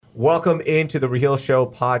Welcome into the Real Show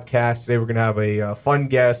podcast. Today we're going to have a fun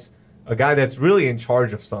guest, a guy that's really in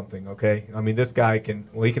charge of something, okay? I mean, this guy can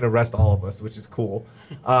arrest all of us, which is cool.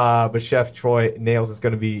 But Chef Troy Nehls is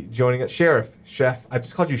going to be joining us. Chef, I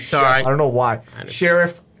just called you Chef. Sorry. I don't know why.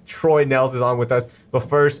 Sheriff Troy Nehls is on with us. But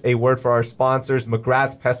first, a word for our sponsors,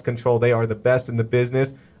 McGrath Pest Control. They are the best in the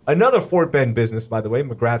business. Another Fort Bend business, by the way,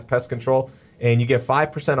 McGrath Pest Control. And you get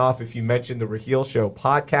 5% off if you mention the Raheel Show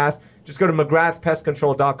podcast. Just go to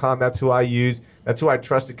McGrathPestControl.com. That's who I use. That's who I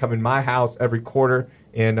trust to come in my house every quarter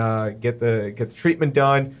and get the treatment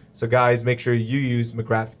done. So, guys, make sure you use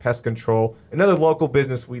McGrath Pest Control. Another local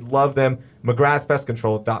business. We love them.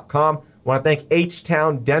 McGrathPestControl.com. I want to thank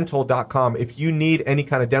HTownDental.com. If you need any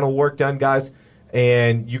kind of dental work done, guys,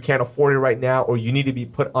 and you can't afford it right now, or you need to be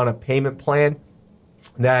put on a payment plan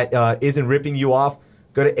that isn't ripping you off,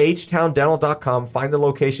 go to HTownDental.com. Find the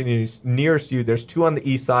location nearest you. There's 2 on the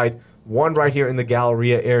east side, 1 right here in the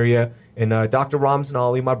Galleria area. And Dr.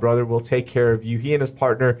 Ramzan, my brother, will take care of you. He and his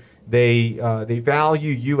partner, they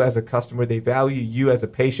value you as a customer. They value you as a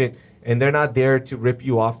patient. And they're not there to rip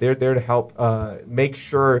you off. They're there to help make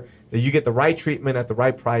sure that you get the right treatment at the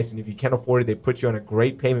right price. And if you can't afford it, they put you on a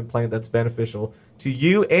great payment plan that's beneficial to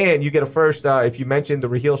you. And you get a first, if you mention the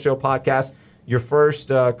Raheel Show podcast, your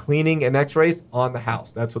first cleaning and x-rays on the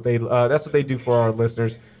house. That's what they do for our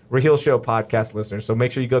listeners, Raheel Show podcast listeners. So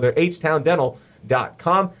make sure you go there,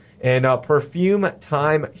 HTownDental.com. And Perfume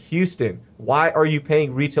Time Houston. Why are you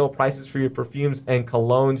paying retail prices for your perfumes and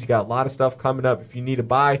colognes? You got a lot of stuff coming up. If you need to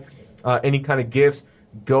buy any kind of gifts,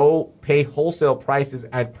 go pay wholesale prices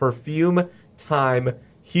at Perfume Time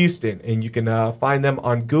Houston. And you can find them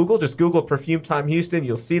on Google. Just Google Perfume Time Houston.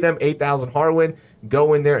 You'll see them, 8000 Harwin.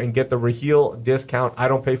 Go in there and get the Raheel discount. I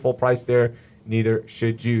don't pay full price there. Neither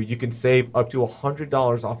should you. You can save up to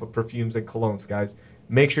 $100 off of perfumes and colognes, guys.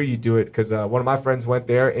 Make sure you do it because one of my friends went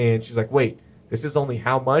there and she's like, wait, this is only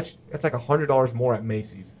how much? That's like $100 more at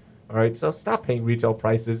Macy's. All right, so stop paying retail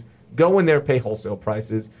prices. Go in there, pay wholesale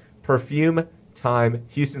prices. Perfume Time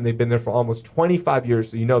Houston. They've been there for almost 25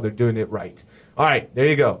 years, so you know they're doing it right. All right, there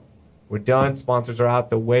you go. We're done. Sponsors are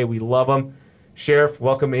out the way. We love them. Sheriff,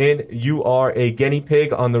 welcome in. You are a guinea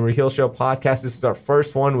pig on the Raheel Show podcast. This is our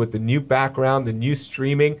first one with the new background, the new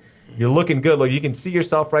streaming. You're looking good. Look, you can see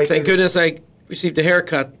yourself right there. Thank goodness I received a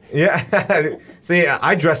haircut. Yeah. See,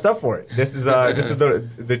 I dressed up for it. This is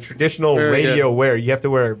the traditional radio wear. You have to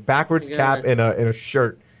wear a backwards cap and a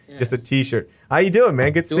shirt, just a T-shirt. How you doing,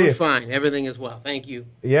 man? Good to see you. Doing fine. Everything is well. Thank you.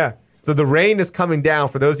 Yeah. So the rain is coming down.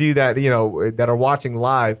 For those of you that that are watching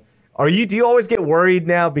live, do you always get worried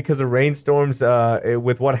now because of rainstorms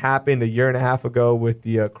with what happened a year and a half ago with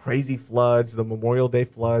the crazy floods, the Memorial Day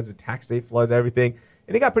floods, the tax day floods, everything?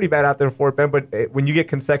 And it got pretty bad out there in Fort Bend, but when you get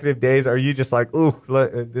consecutive days, are you just like, ooh,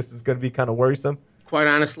 this is going to be kind of worrisome? Quite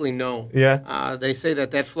honestly, no. Yeah? They say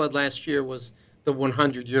that flood last year was the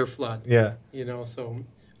 100-year flood. Yeah. So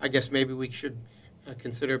I guess maybe we should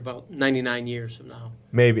consider about 99 years from now.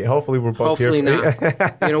 Maybe. Hopefully we're both here.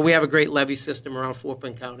 Hopefully not. We have a great levee system around Fort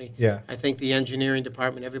Bend County. Yeah. I think the engineering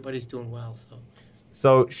department, everybody's doing well.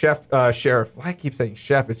 So Sheriff, why I keep saying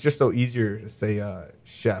Chef? It's just so easier to say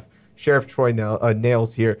Chef. Sheriff Troy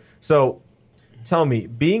Nehls here. So tell me,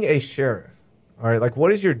 being a sheriff, all right, like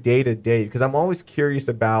what is your day-to-day? Because I'm always curious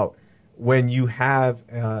about when you have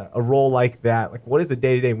a role like that. Like what is the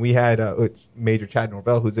day-to-day? And we had Major Chad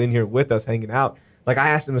Norvell, who's in here with us hanging out. Like I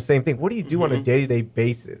asked him the same thing. What do you do on a day-to-day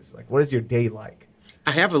basis? Like what is your day like?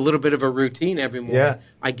 I have a little bit of a routine every morning. Yeah.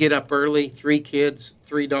 I get up early, 3 kids,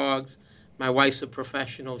 3 dogs. My wife's a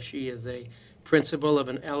professional. She is a principal of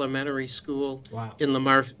an elementary school in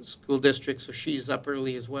Lamar School District, so she's up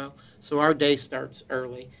early as well. So our day starts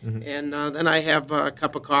early. Mm-hmm. And then I have a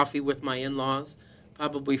cup of coffee with my in-laws,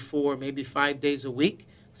 probably 4, maybe 5 days a week.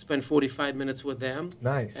 Spend 45 minutes with them.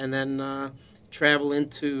 Nice. And then travel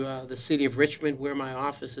into the city of Richmond, where my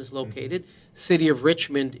office is located. Mm-hmm. City of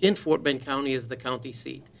Richmond in Fort Bend County is the county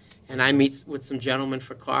seat. And I meet with some gentlemen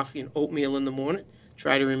for coffee and oatmeal in the morning,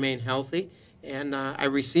 try to remain healthy. And I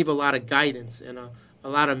receive a lot of guidance and a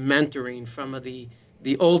lot of mentoring from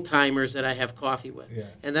the old-timers that I have coffee with. Yeah.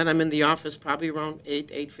 And then I'm in the office probably around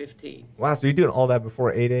 8:15. Wow, so you're doing all that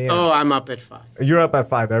before 8 a.m.? Oh, I'm up at 5. You're up at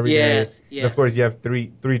 5 every day? Yes. And of course, you have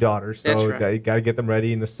three daughters, so that's right. You got to get them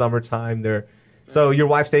ready in the summertime. So your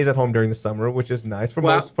wife stays at home during the summer, which is nice for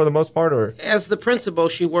the most part, or as the principal,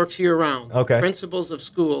 she works year-round. Okay. Principals of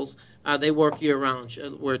schools, they work year-round,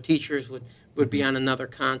 where teachers would be on another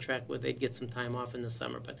contract where they'd get some time off in the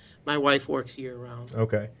summer. But my wife works year-round.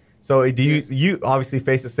 Okay. So do you obviously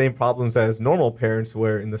face the same problems as normal parents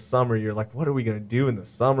where in the summer you're like, what are we going to do in the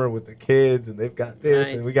summer with the kids? And they've got this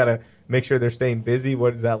Right. and we got to make sure they're staying busy.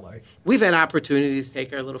 What is that like? We've had opportunities to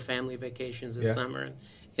take our little family vacations this Yeah. summer, and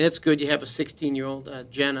it's good. You have a 16-year-old,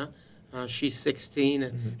 Jenna. She's 16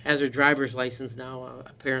 and has her driver's license now.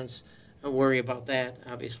 Parents worry about that,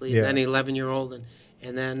 obviously. Yeah. And then an 11-year-old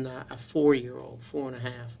and then a 4-year-old,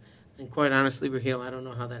 4.5. And quite honestly, Raheel, I don't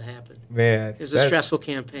know how that happened. Man. It was a stressful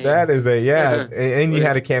campaign. That is and you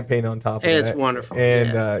had a campaign on top of it. It's wonderful.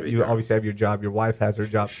 And Yes, you obviously have your job. Your wife has her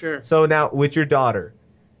job. Sure. So now with your daughter,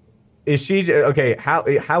 is she, okay,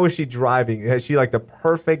 how is she driving? Is she like the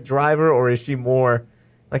perfect driver or is she more,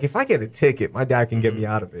 like if I get a ticket, my dad can get me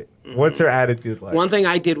out of it? What's her attitude like? One thing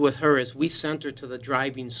I did with her is we sent her to the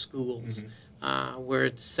driving schools where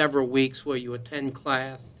it's several weeks where you attend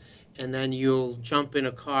class and then you'll jump in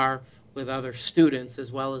a car with other students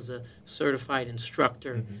as well as a certified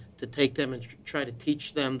instructor to take them and try to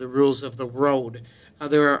teach them the rules of the road.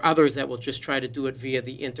 There are others that will just try to do it via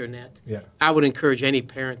the internet. Yeah. I would encourage any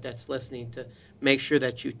parent that's listening to make sure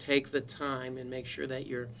that you take the time and make sure that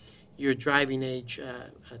your driving age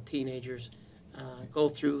teenagers go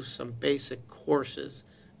through some basic courses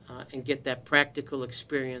and get that practical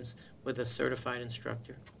experience with a certified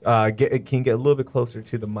instructor. Can you get a little bit closer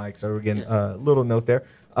to the mic? So again, Yes. little note there.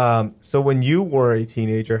 So when you were a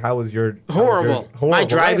teenager, how was your Horrible. My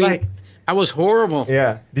driving, right? I was horrible.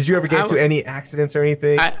 Yeah. Did you ever get into any accidents or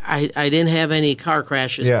anything? I didn't have any car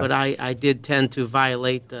crashes, Yeah. but I did tend to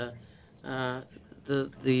violate the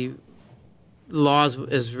laws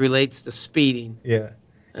as relates to speeding. Yeah.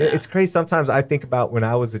 It's crazy. Sometimes I think about when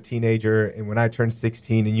I was a teenager and when I turned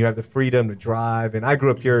 16 and you have the freedom to drive. And I grew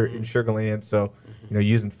up here in Sugar Land, so,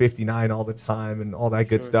 using 59 all the time and all that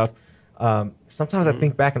good stuff. Sometimes I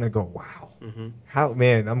think back and I go, wow, how,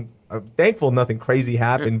 man, I'm thankful nothing crazy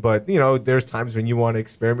happened. But, there's times when you want to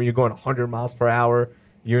experiment. You're going 100 miles per hour.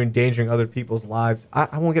 You're endangering other people's lives.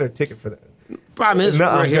 I won't get a ticket for that. Problem is,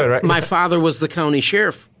 I'm good, right? my father was the county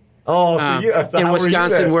sheriff. Oh, so in how were you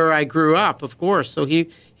Wisconsin, there? where I grew up, of course. So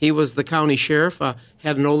he was the county sheriff.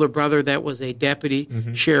 Had an older brother that was a deputy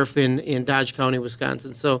sheriff in Dodge County,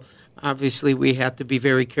 Wisconsin. So obviously we had to be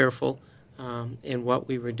very careful in what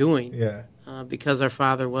we were doing. Yeah. Because our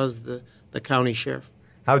father was the county sheriff.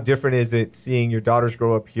 How different is it seeing your daughters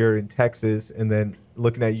grow up here in Texas and then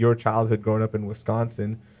looking at your childhood growing up in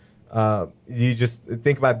Wisconsin? You just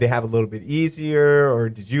think about they have a little bit easier, or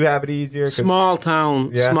did you have it easier? Small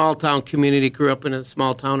town community. Grew up in a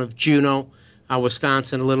small town of Juneau,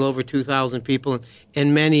 Wisconsin, a little over 2,000 people.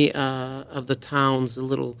 And many of the towns, the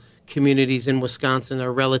little communities in Wisconsin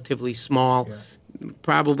are relatively small. Yeah.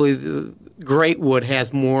 Probably Greatwood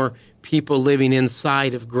has more people living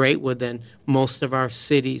inside of Greatwood than most of our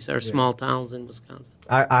cities, our small towns in Wisconsin.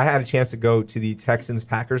 I had a chance to go to the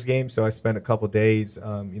Texans-Packers game, so I spent a couple days,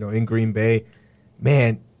 in Green Bay.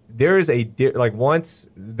 Man, there is once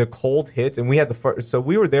the cold hits, and we had so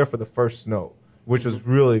we were there for the first snow, which was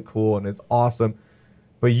really cool and it's awesome.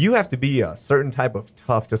 But you have to be a certain type of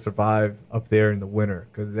tough to survive up there in the winter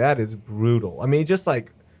because that is brutal. I mean, just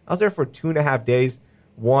like I was there for 2.5 days.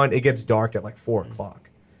 One, it gets dark at like 4 o'clock.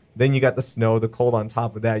 Then you got the snow, the cold on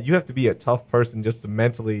top of that. You have to be a tough person just to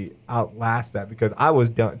mentally outlast that because I was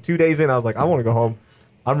done. 2 days in, I was like, I want to go home.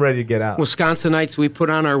 I'm ready to get out. Wisconsinites, we put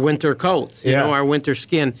on our winter coats, our winter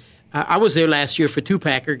skin. I was there last year for 2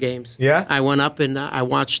 Packer games. Yeah? I went up and I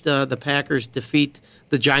watched the Packers defeat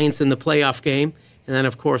the Giants in the playoff game. And then,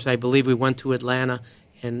 of course, I believe we went to Atlanta,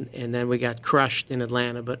 and then we got crushed in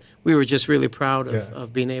Atlanta. But we were just really proud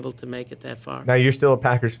of being able to make it that far. Now, you're still a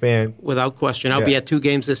Packers fan. Without question. I'll be at 2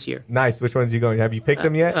 games this year. Nice. Which ones are you going? Have you picked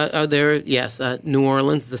them yet? Yes. New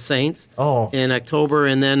Orleans, the Saints in October,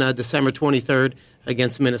 and then December 23rd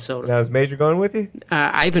against Minnesota. Now, is Major going with you?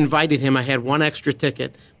 I've invited him. I had 1 extra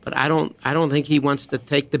ticket, but I don't think he wants to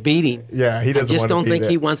take the beating. Yeah, he doesn't. I just don't think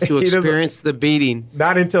he wants to experience the beating.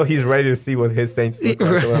 Not until he's ready to see what his Saints look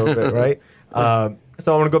like a little bit, right?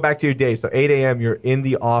 So I want to go back to your day. So 8 a.m. you're in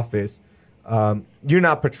the office. You're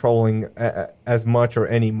not patrolling as much or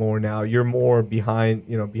any more now. You're more behind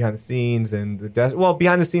the scenes and the desk. Well,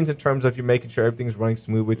 behind the scenes in terms of you're making sure everything's running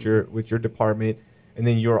smooth with your department, and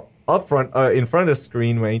then you're up front in front of the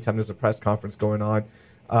screen when anytime there's a press conference going on.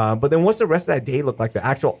 But then what's the rest of that day look like? The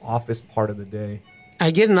actual office part of the day. I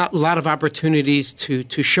get a lot of opportunities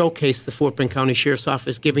to showcase the Fort Bend County Sheriff's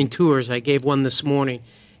Office, giving tours. I gave one this morning.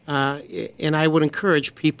 And I would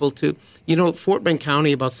encourage people to, Fort Bend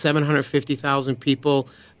County, about 750,000 people.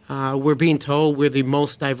 We're being told we're the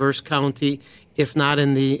most diverse county, if not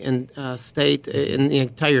in the state, in the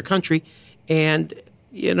entire country. And,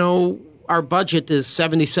 our budget is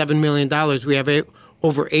 $77 million. We have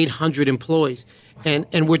over 800 employees.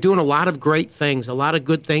 And we're doing a lot of great things, a lot of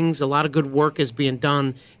good things, a lot of good work is being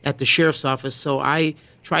done at the sheriff's office. So I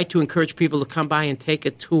try to encourage people to come by and take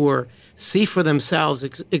a tour, see for themselves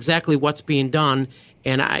exactly what's being done.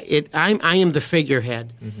 And I am the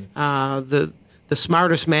figurehead. Mm-hmm. The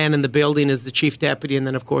smartest man in the building is the chief deputy, and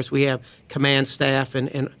then, of course, we have command staff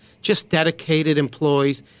and just dedicated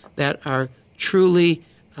employees that are truly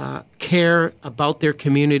care about their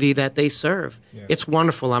community that they serve. Yeah. It's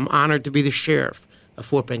wonderful. I'm honored to be the sheriff of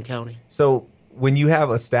Fort Bend County. So when you have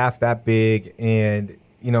a staff that big and,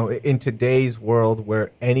 in today's world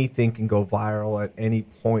where anything can go viral at any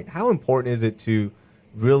point, how important is it to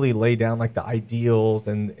really lay down like the ideals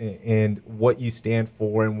and what you stand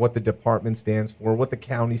for and what the department stands for, what the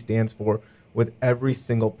county stands for with every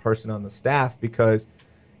single person on the staff? Because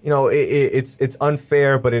it's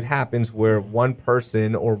unfair, but it happens where one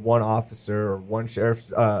person or one officer or one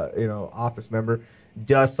sheriff's office member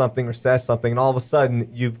does something or says something, and all of a sudden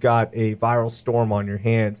you've got a viral storm on your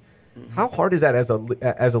hands. Mm-hmm. How hard is that as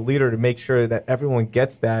a leader to make sure that everyone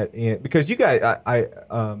gets that? Because you guys,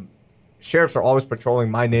 sheriffs are always patrolling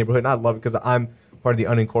my neighborhood, and I love it because I'm part of the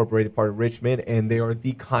unincorporated part of Richmond, and they are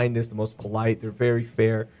the kindest, the most polite. They're very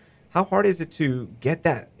fair. How hard is it to get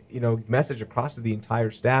that message across to the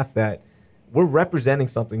entire staff that we're representing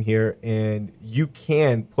something here, and you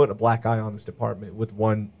can put a black eye on this department with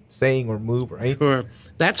one saying or move or anything? Sure.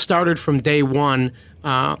 That started from day one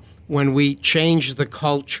when we changed the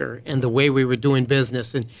culture and the way we were doing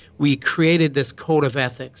business, and we created this code of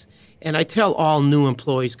ethics. And I tell all new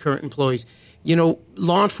employees, current employees,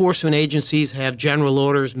 law enforcement agencies have general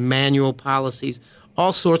orders, manual policies,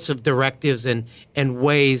 all sorts of directives and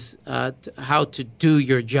ways how to do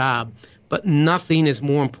your job. But nothing is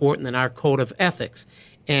more important than our code of ethics.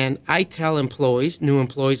 And I tell employees, new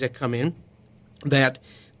employees that come in, that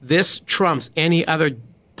this trumps any other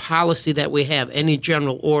policy that we have, any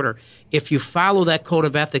general order. If you follow that code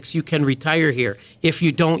of ethics, you can retire here. If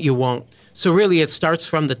you don't, you won't. So really it starts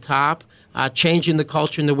from the top, changing the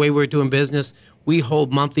culture and the way we're doing business. We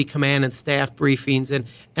hold monthly command and staff briefings,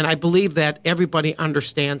 and I believe that everybody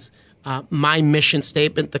understands my mission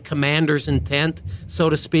statement, the commander's intent, so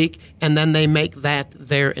to speak, and then they make that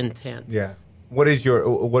their intent. Yeah. What are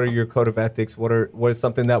your code of ethics? What is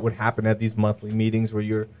something that would happen at these monthly meetings where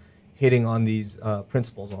you're hitting on these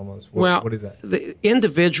principles almost? What is that? The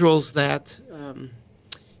individuals that,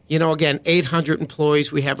 again, 800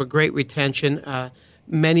 employees, we have a great retention.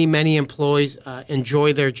 Many employees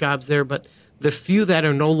enjoy their jobs there, but the few that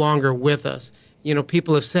are no longer with us,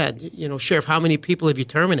 people have said, Sheriff, how many people have you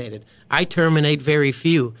terminated? I terminate very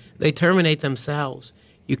few. They terminate themselves.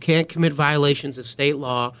 You can't commit violations of state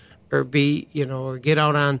law or or get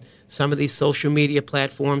out on some of these social media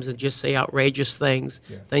platforms and just say outrageous things,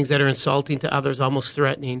 things that are insulting to others, almost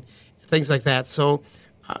threatening, things like that. So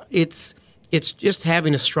it's just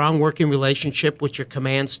having a strong working relationship with your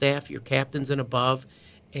command staff, your captains and above,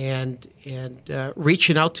 and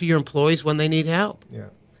reaching out to your employees when they need help. Yeah.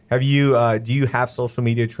 Have you do you have social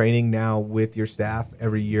media training now with your staff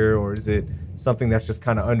every year, or is it something that's just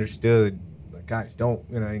kind of understood? Like, guys, don't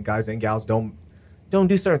and guys and gals don't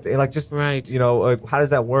do certain things. Like, just right. How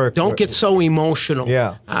does that work? Don't get so emotional.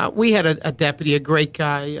 Yeah. We had a deputy, a great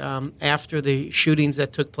guy, after the shootings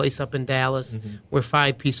that took place up in Dallas, mm-hmm. where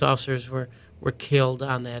 5 peace officers were killed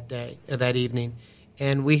on that evening.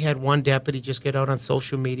 And we had one deputy just get out on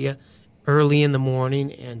social media early in the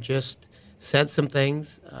morning and just said some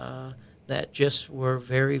things that just were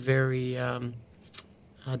very, very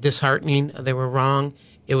disheartening. They were wrong.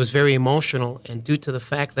 It was very emotional. And due to the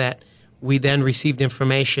fact that we then received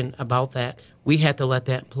information about that, we had to let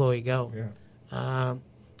that employee go. Yeah.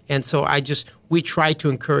 And so we try to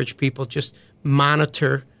encourage people, just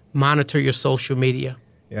monitor your social media.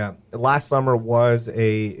 Yeah. Last summer was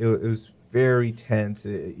it was very tense.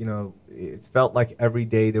 It felt like every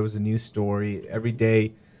day there was a new story. Every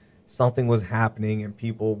day something was happening, and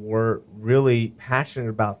people were really passionate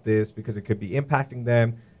about this because it could be impacting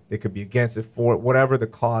them. They could be against it for whatever the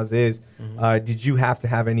cause is. Mm-hmm. Did you have to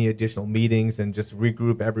have any additional meetings and just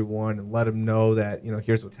regroup everyone and let them know that,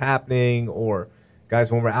 here's what's happening? Or, guys,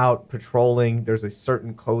 when we're out patrolling, there's a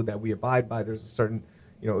certain code that we abide by. There's a certain,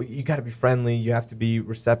 you got to be friendly. You have to be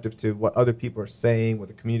receptive to what other people are saying, what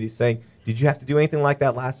the community is saying. Did you have to do anything like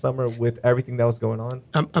that last summer with everything that was going on?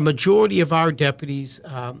 A majority of our deputies,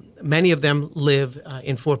 many of them live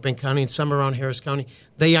in Fort Bend County and some around Harris County.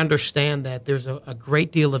 They understand that there's a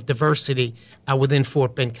great deal of diversity within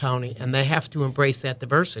Fort Bend County, and they have to embrace that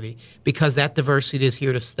diversity because that diversity is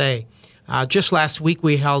here to stay. Just last week,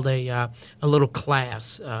 we held a little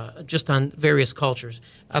class just on various cultures,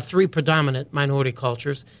 3 predominant minority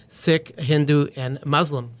cultures, Sikh, Hindu, and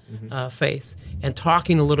Muslim faiths, and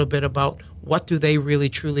talking a little bit about what do they really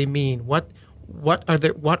truly mean, what are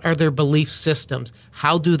their belief systems,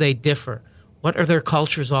 how do they differ, what are their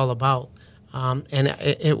cultures all about. And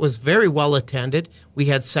it was very well attended. We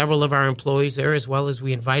had several of our employees there, as well as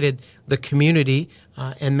we invited the community,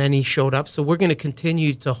 and many showed up. So we're going to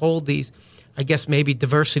continue to hold these, I guess, maybe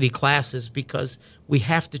diversity classes, because we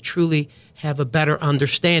have to truly have a better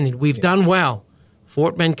understanding. We've done well.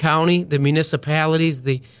 Fort Bend County, the municipalities,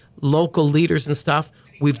 the local leaders and stuff,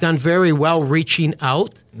 we've done very well reaching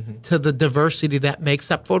out to the diversity that makes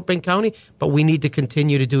up Fort Bend County, but we need to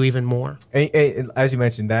continue to do even more. And as you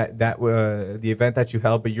mentioned, that the event that you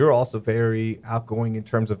held, but you're also very outgoing in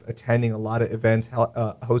terms of attending a lot of events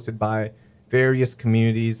hosted by various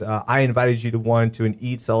communities. I invited you to an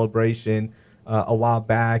Eid celebration a while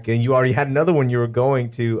back, and you already had another one you were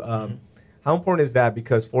going to. How important is that?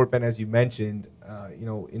 Because Fort Bend, as you mentioned,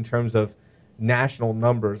 in terms of national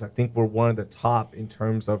numbers, I think we're one of the top in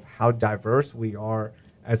terms of how diverse we are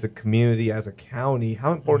as a community, as a county.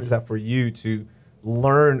 How important is that for you to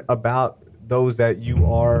learn about those that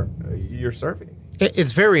you're serving?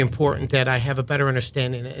 It's very important that I have a better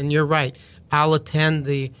understanding. And you're right. I'll attend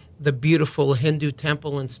the beautiful Hindu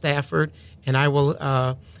temple in Stafford, and I will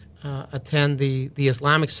attend the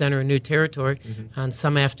Islamic Center in New Territory on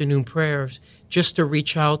some afternoon prayers, just to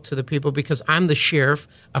reach out to the people, because I'm the sheriff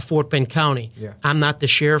of Fort Bend County. Yeah. I'm not the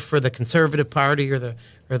sheriff for the Conservative Party or the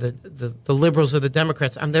Liberals or the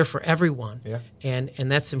Democrats. I'm there for everyone. Yeah. And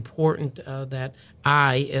that's important that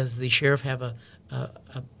I, as the sheriff, have a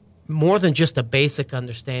more than just a basic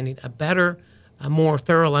understanding, a more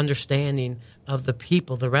thorough understanding of the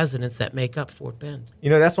people, the residents that make up Fort Bend.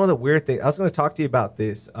 That's one of the weird things. I was going to talk to you about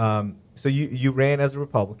this. So you ran as a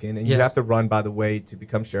Republican, and you have to run, by the way, to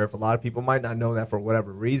become sheriff. A lot of people might not know that for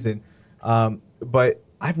whatever reason. But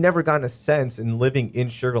I've never gotten a sense, in living in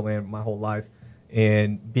Sugar Land my whole life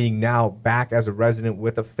and being now back as a resident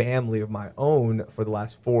with a family of my own for the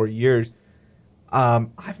last 4 years,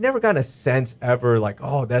 I've never gotten a sense ever like,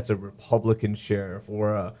 oh, that's a Republican sheriff,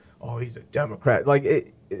 or oh, he's a Democrat.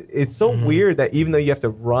 Like, it's so weird that even though you have to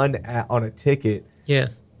run on a ticket,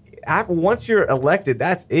 once you're elected,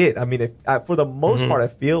 that's it. I mean, for the most part, I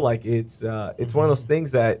feel like it's one of those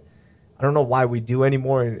things that I don't know why we do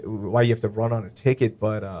anymore, and why you have to run on a ticket,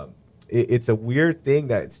 but it's a weird thing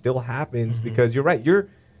that it still happens, because you're right.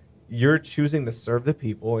 You're choosing to serve the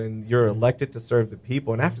people, and you're elected to serve the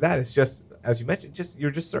people, and after that, it's just, as you mentioned,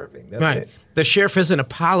 you're just serving. That's it. The sheriff isn't a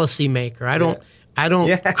policy maker. I don't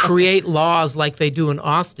create laws like they do in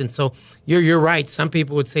Austin. So you're right. Some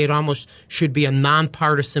people would say it almost should be a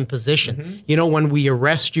nonpartisan position. When we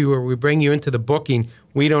arrest you or we bring you into the booking,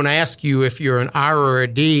 we don't ask you if you're an R or a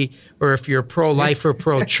D, or if you're pro-life or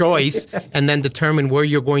pro-choice, and then determine where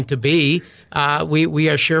you're going to be. We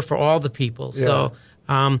are sheriff for all the people. Yeah. So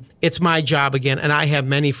it's my job again, and I have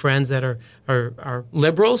many friends that are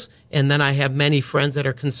liberals, and then I have many friends that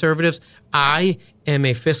are conservatives. I am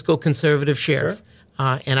a fiscal conservative sheriff,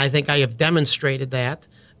 and I think I have demonstrated that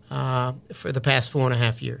for the past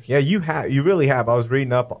 4.5 years. Yeah, you really have. I was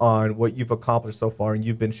reading up on what you've accomplished so far, and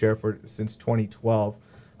you've been sheriff since 2012.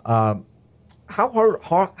 How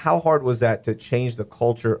hard was that to change the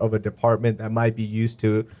culture of a department that might be used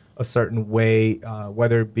to a certain way,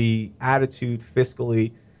 whether it be attitude,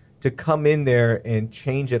 fiscally, to come in there and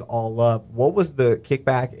change it all up? What was the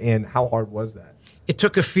kickback, and how hard was that? It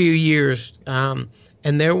took a few years, and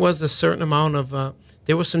there was a certain amount of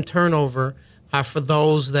there was some turnover for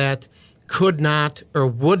those that could not or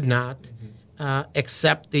would not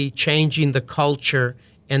accept the changing the culture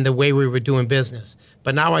and the way we were doing business.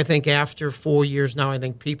 But now I think after 4 years now, I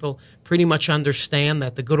think people pretty much understand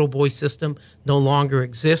that the good old boy system no longer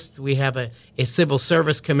exists. We have a civil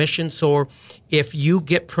service commission, so if you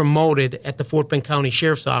get promoted at the Fort Bend County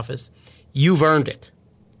Sheriff's Office, you've earned it.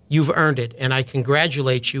 You've earned it, and I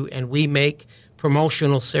congratulate you, and we make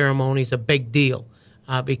promotional ceremonies a big deal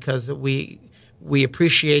because we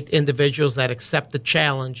appreciate individuals that accept the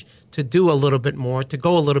challenge to do a little bit more, to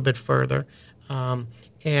go a little bit further,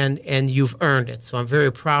 and you've earned it. So I'm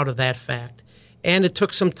very proud of that fact. And it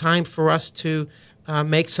took some time for us to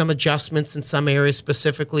make some adjustments in some areas,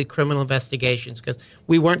 specifically criminal investigations, because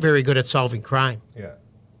we weren't very good at solving crime. Yeah,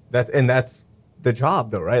 that's the job,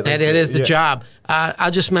 though, right? Like, it is the job.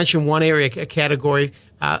 I'll just mention one area, a category,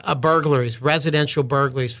 burglaries, residential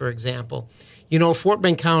burglaries, for example. Fort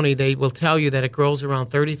Bend County, they will tell you that it grows around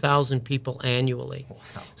 30,000 people annually.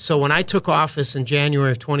 Wow. So when I took office in January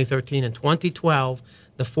of 2013, in 2012,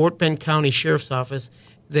 the Fort Bend County Sheriff's Office,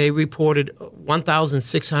 they reported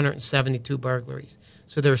 1,672 burglaries.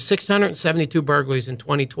 So there were 672 burglaries in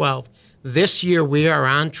 2012. This year we are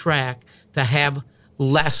on track to have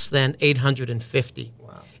less than 850.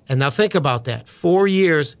 Wow. And now think about that. 4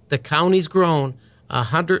 years, the county's grown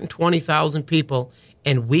 120,000 people,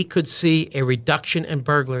 and we could see a reduction in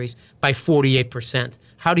burglaries by 48%.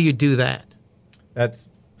 How do you do that? That's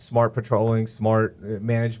smart patrolling, smart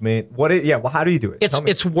management. Well, how do you do it?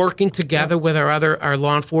 It's working together with our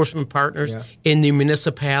law enforcement partners in the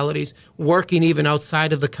municipalities, working even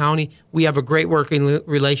outside of the county. We have a great working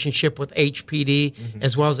relationship with HPD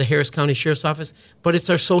as well as the Harris County Sheriff's Office, but it's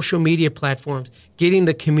our social media platforms, getting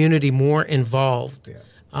the community more involved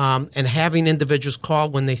and having individuals call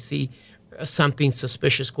when they see something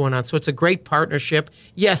suspicious going on. So it's a great partnership.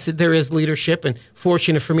 Yes, there is leadership, and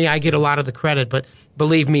fortunate for me, I get a lot of the credit, but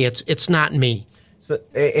believe me, it's not me. So,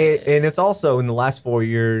 and it's also in the last 4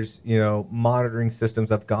 years, monitoring systems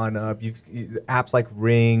have gone up. You've apps like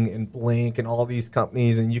Ring and Blink and all these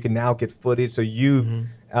companies, and you can now get footage. So you,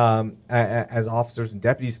 as officers and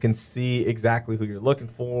deputies, can see exactly who you're looking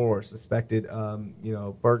for or suspected,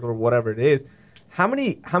 burglar, whatever it is. How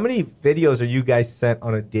many videos are you guys sent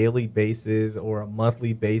on a daily basis or a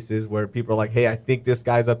monthly basis where people are like, hey, I think this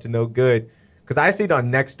guy's up to no good? Because I see it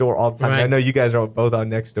on Nextdoor all the time. Right. I know you guys are both on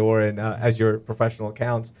Nextdoor and as your professional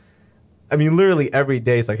accounts. I mean, literally every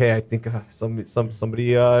day it's like, hey, I think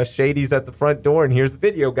somebody shady's at the front door, and here's the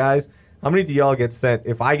video, guys. How many do y'all get sent?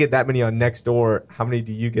 If I get that many on Nextdoor, how many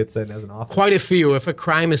do you get sent as an officer? Quite a few. If a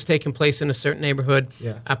crime has taken place in a certain neighborhood,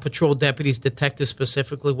 patrol deputies, detectives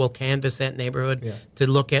specifically, will canvass that neighborhood to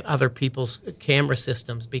look at other people's camera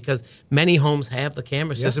systems, because many homes have the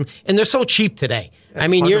camera system, and they're so cheap today. I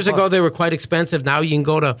mean, years ago they were quite expensive. Now you can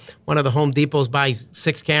go to one of the Home Depots, buy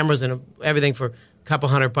 6 cameras and everything for couple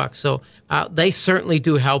 $100. So they certainly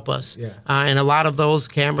do help us. And a lot of those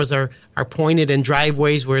cameras are pointed in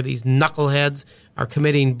driveways where these knuckleheads are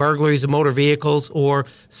committing burglaries of motor vehicles, or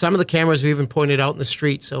some of the cameras we even pointed out in the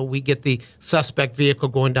street, so we get the suspect vehicle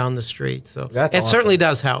going down the street. So it certainly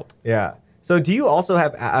does help. Yeah. So do you also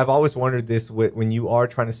have, I've always wondered this when you are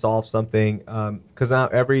trying to solve something, because now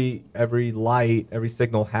every light, every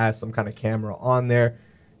signal has some kind of camera on there.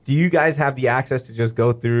 Do you guys have the access to just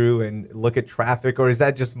go through and look at traffic, or is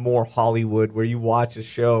that just more Hollywood where you watch a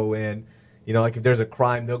show and, like if there's a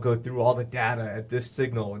crime, they'll go through all the data at this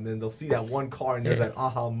signal and then they'll see that one car and there's that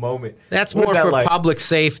aha moment? That's more for public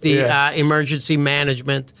safety, emergency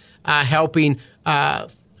management, helping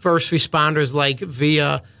first responders like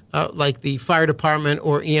the fire department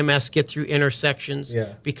or EMS get through intersections,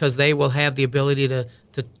 because they will have the ability to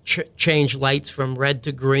change lights from red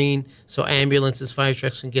to green so ambulances, fire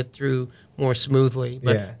trucks can get through more smoothly.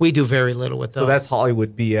 But we do very little with those. So that's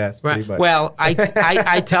Hollywood BS, pretty much. Well,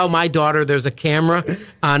 I tell my daughter there's a camera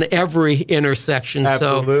on every intersection,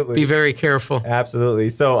 so be very careful. Absolutely.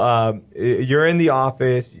 So you're in the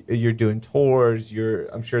office, you're doing tours,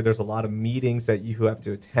 I'm sure there's a lot of meetings that you have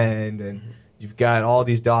to attend, and you've got all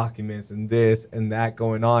these documents and this and that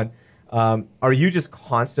going on. Are you just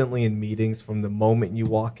constantly in meetings from the moment you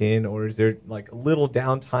walk in, or is there like a little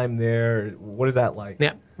downtime there? What is that like?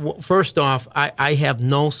 Yeah. Well, first off, I have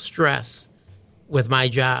no stress with my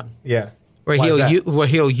job. Yeah.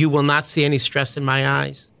 Raheel, you will not see any stress in my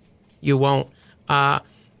eyes. You won't.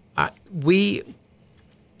 It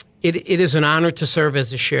is an honor to serve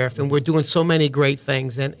as a sheriff, and we're doing so many great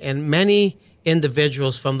things, and many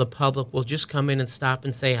individuals from the public will just come in and stop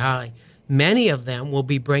and say hi. Many of them will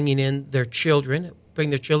be bringing in their children,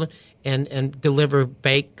 and deliver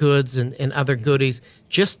baked goods and other goodies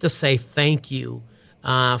just to say thank you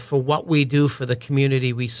for what we do for the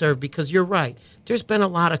community we serve. Because you're right, there's been a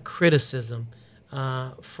lot of criticism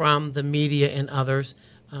from the media and others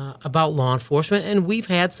about law enforcement, and we've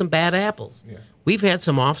had some bad apples. Yeah. We've had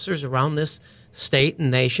some officers around this state and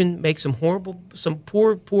nation make some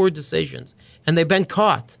poor decisions, and they've been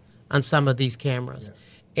caught on some of these cameras. Yeah.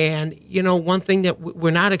 And, one thing that we're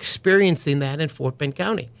not experiencing that in Fort Bend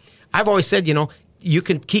County. I've always said, you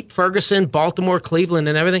can keep Ferguson, Baltimore, Cleveland,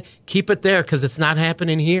 and everything. Keep it there, because it's not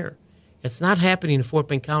happening here. It's not happening in Fort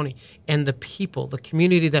Bend County. And the people, the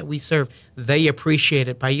community that we serve, they appreciate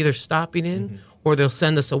it by either stopping in or they'll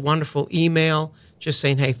send us a wonderful email just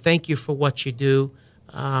saying, hey, thank you for what you do.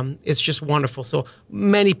 It's just wonderful. So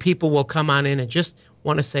many people will come on in and just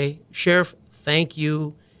want to say, Sheriff, thank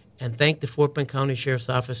you. And thank the Fort Bend County Sheriff's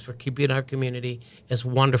Office for keeping our community as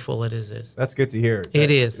wonderful as it is. That's good to hear.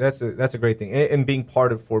 It is. That's a great thing. And being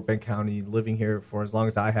part of Fort Bend County, living here for as long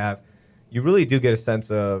as I have, you really do get a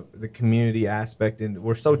sense of the community aspect, and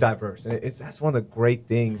we're so diverse. And that's one of the great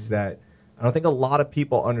things that I don't think a lot of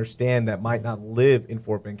people understand that might not live in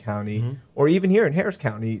Fort Bend County or even here in Harris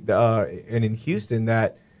County and in Houston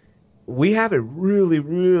that we have it really,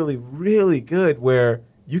 really, really good where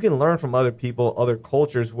you can learn from other people, other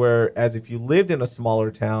cultures, whereas if you lived in a smaller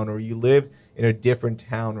town or you lived in a different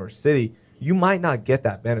town or city, you might not get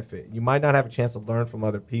that benefit. You might not have a chance to learn from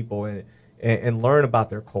other people and learn about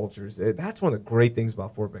their cultures. That's one of the great things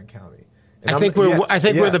about Fort Bend County. And I think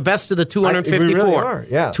we're the best of the 254. We really are,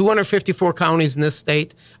 yeah. 254 counties in this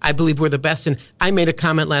state. I believe we're the best. And I made a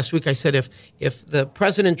comment last week. I said if the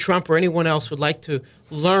President Trump or anyone else would like to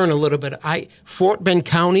learn a little bit, Fort Bend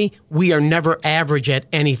County, we are never average at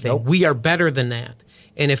anything. Nope. We are better than that.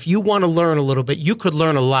 And if you want to learn a little bit, you could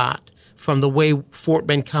learn a lot from the way Fort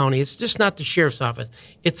Bend County. It's just not the sheriff's office.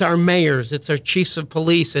 It's our mayors. It's our chiefs of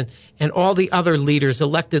police and all the other leaders,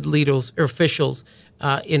 elected leaders or officials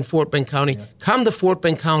in Fort Bend County. Yeah. Come to Fort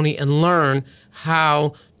Bend County and learn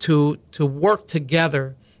how to work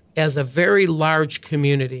together as a very large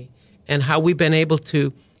community and how we've been able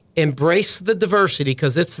to embrace the diversity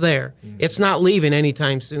because it's there. Mm-hmm. It's not leaving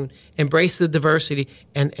anytime soon. Embrace the diversity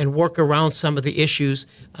and work around some of the issues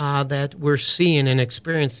that we're seeing and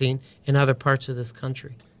experiencing in other parts of this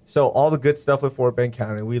country. So all the good stuff with Fort Bend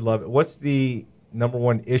County, we love it. What's the number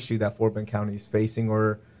one issue that Fort Bend County is facing,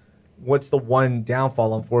 or what's the one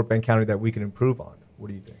downfall on Fort Bend County that we can improve on? What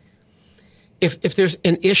do you think? If there's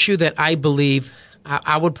an issue that I believe,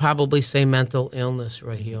 I would probably say mental illness,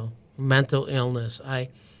 Raheel. Mental illness.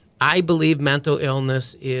 I believe mental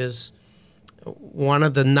illness is one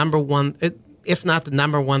of the number one, if not the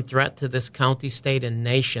number one threat to this county, state, and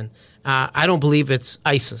nation. I don't believe it's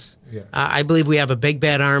ISIS. Yeah. I believe we have a big,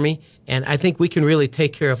 bad army, and I think we can really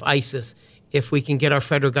take care of ISIS if we can get our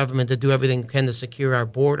federal government to do everything we can to secure our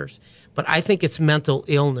borders. But I think it's mental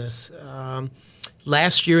illness.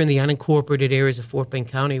 Last year in the unincorporated areas of Fort Bend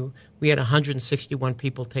County, we had 161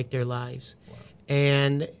 people take their lives. Wow.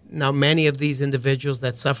 And now many of these individuals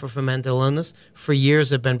that suffer from mental illness for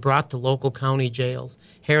years have been brought to local county jails.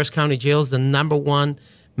 Harris County Jail is the number one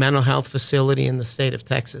mental health facility in the state of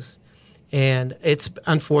Texas. And it's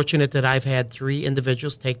unfortunate that I've had 3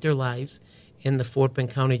 individuals take their lives in the Fort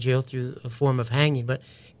Bend County Jail through a form of hanging. But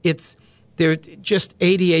they're just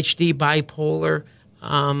ADHD, bipolar.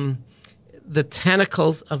 The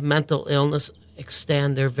tentacles of mental illness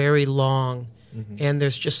extend. They're very long. Mm-hmm. And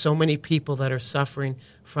there's just so many people that are suffering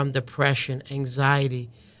from depression, anxiety.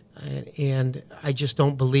 And I just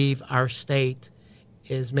don't believe our state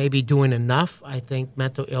is maybe doing enough. I think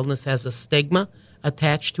mental illness has a stigma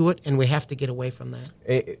attached to it, and we have to get away from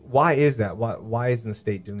that. Why is that? Why isn't the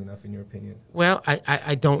state doing enough, in your opinion? Well,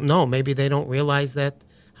 I don't know. Maybe they don't realize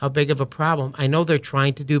how big of a problem. I know they're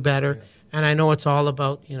trying to do better, and I know it's all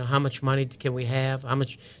about how much money can we have, how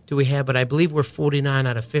much do we have, but I believe we're 49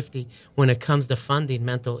 out of 50 when it comes to funding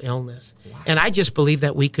mental illness. Wow. And I just believe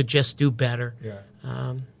that we could just do better.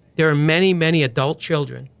 Yeah. There are many, many adult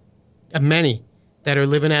children, many, that are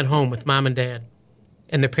living at home with mom and dad.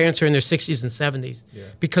 And their parents are in their 60s and 70s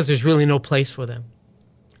because there's really no place for them.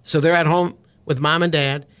 So they're at home with mom and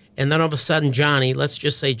dad, and then all of a sudden Johnny, let's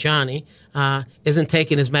just say Johnny, isn't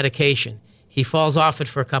taking his medication. He falls off it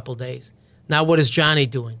for a couple days. Now what is Johnny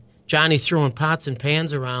doing? Johnny's throwing pots and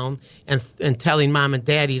pans around and telling mom and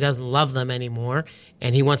dad he doesn't love them anymore,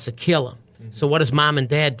 and he wants to kill them. Mm-hmm. So what does mom and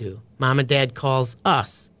dad do? Mom and dad calls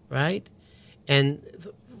us, right? And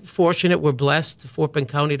fortunate, we're blessed, Fort Bend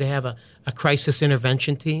County, to have a crisis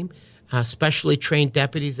intervention team, specially trained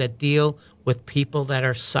deputies that deal with people that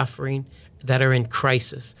are suffering, that are in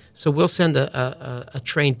crisis. So we'll send a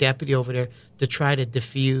trained deputy over there to try to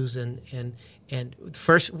diffuse. And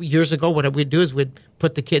first, years ago, what we'd do is we'd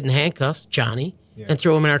put the kid in handcuffs, Johnny, and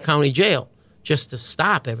throw him in our county jail just to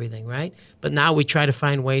stop everything, right? But now we try to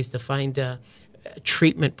find ways to find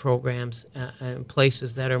treatment programs in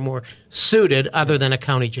places that are more suited other than a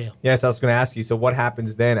county jail. Yes, I was going to ask you, so what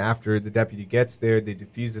happens then after the deputy gets there, they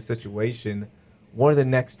diffuse the situation? What are the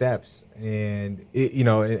next steps? And,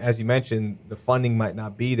 as you mentioned, the funding might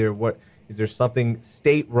not be there. Is there something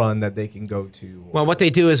state-run that they can go to? Well, what they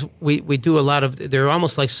do is we do a lot of, they're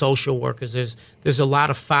almost like social workers. There's a lot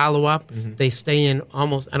of follow-up. Mm-hmm. They stay in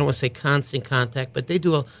almost, I don't want to say constant contact, but they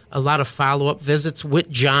do a lot of follow-up visits with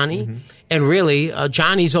Johnny. Mm-hmm. And really,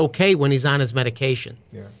 Johnny's okay when he's on his medication.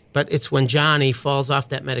 Yeah. But it's when Johnny falls off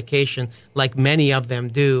that medication, like many of them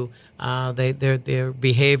do, their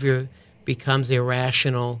behavior becomes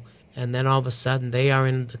irrational, and then all of a sudden they are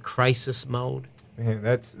in the crisis mode. Man,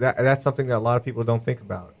 that's something that a lot of people don't think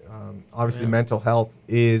about. Obviously, mental health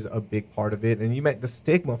is a big part of it. And you meant the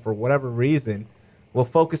stigma, for whatever reason, will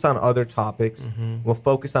focus on other topics. Mm-hmm. Will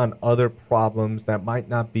focus on other problems that might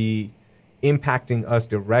not be impacting us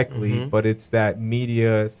directly, but it's that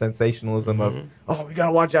media sensationalism of, oh, we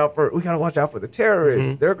gotta watch out for the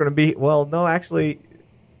terrorists. They're gonna be, well, no, actually,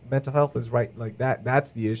 mental health is right, like that.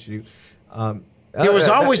 That's the issue. There was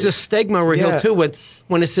always a stigma, Raheel, too,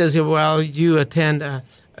 when it says, well, you attend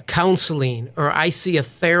counseling or I see a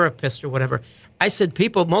therapist or whatever. I said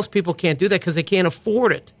most people can't do that because they can't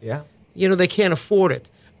afford it. Yeah. They can't afford it.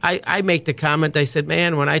 I make the comment, I said,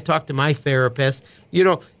 man, when I talk to my therapist,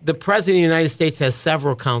 the President of the United States has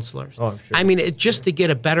several counselors. Oh, I'm sure. I mean, just to get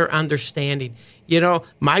a better understanding.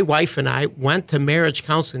 My wife and I went to marriage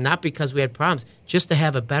counseling, not because we had problems, just to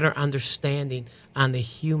have a better understanding on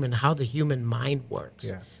how the human mind works.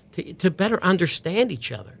 Yeah. To better understand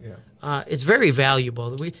each other. Yeah. It's very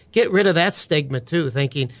valuable. We get rid of that stigma, too,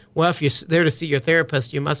 thinking, well, if you're there to see your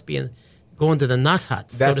therapist, you must be going to the nut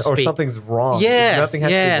huts, so to speak. Or something's wrong. Yes, nothing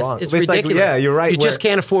has to be wrong. It's ridiculous. Yeah, you're right. You just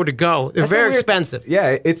can't afford to go. They're very expensive.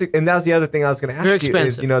 Yeah, and that was the other thing I was going to ask very you.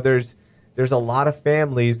 Expensive. There's a lot of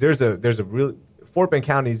families. There's a real Fort Bend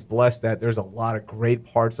County is blessed that there's a lot of great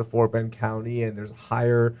parts of Fort Bend County, and there's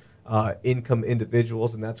higher income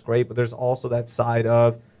individuals, and that's great. But there's also that side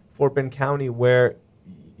of Fort Bend County where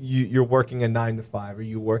you're working a 9 to 5, or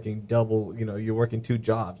you're working double. You're working 2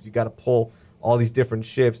 jobs. You got to pull all these different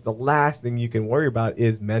shifts. The last thing you can worry about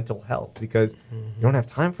is mental health because you don't have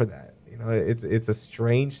time for that. It's a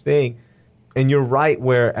strange thing. And you're right,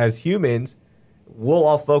 where as humans, we'll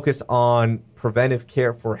all focus on preventive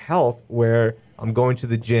care for health, where I'm going to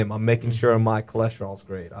the gym, I'm making sure my cholesterol's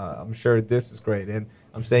great, I'm sure this is great, and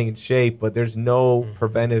I'm staying in shape, but there's no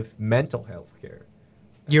preventive mental health care.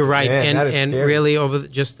 You're right. Man, and really over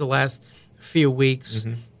just the last few weeks,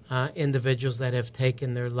 individuals that have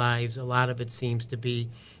taken their lives, a lot of it seems to be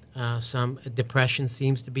some depression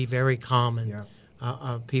seems to be very common.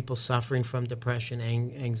 Yeah. People suffering from depression,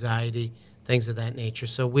 anxiety, things of that nature.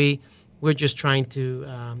 So we're just trying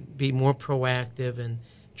to be more proactive and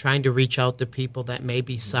trying to reach out to people that may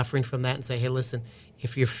be suffering from that and say, hey, listen,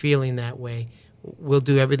 if you're feeling that way, we'll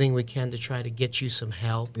do everything we can to try to get you some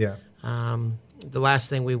help. Yeah. The last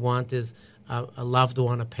thing we want is a loved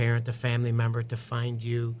one, a parent, a family member to find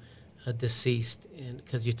you deceased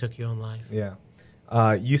because you took your own life. Yeah.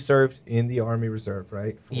 You served in the Army Reserve,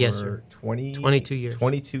 right? For yes, sir. 22 years.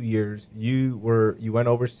 22 years. You went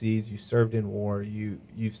overseas. You served in war.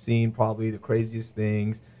 You've seen probably the craziest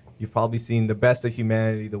things. You've probably seen the best of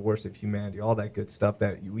humanity, the worst of humanity, all that good stuff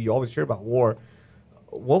that we always hear about war.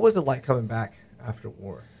 What was it like coming back after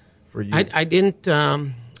war for you? I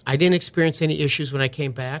didn't experience any issues when I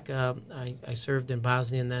came back. I served in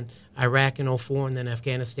Bosnia and then Iraq in 2004 and then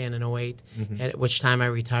Afghanistan in 2008, at which time I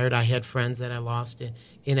retired. I had friends that I lost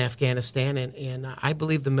in Afghanistan, and I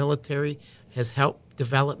believe the military has helped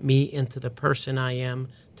develop me into the person I am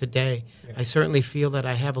today. Yeah. I certainly feel that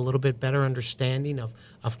I have a little bit better understanding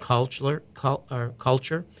of culture,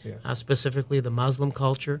 yeah. Specifically the Muslim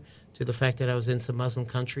culture, to the fact that I was in some Muslim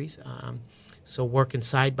countries. So working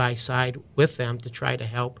side by side with them to try to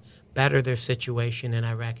help better their situation in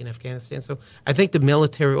Iraq and Afghanistan. So I think the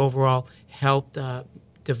military overall helped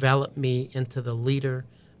develop me into the leader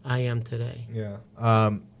I am today. Yeah.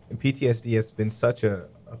 And PTSD has been such a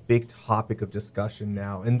big topic of discussion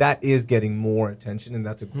now, and that is getting more attention, and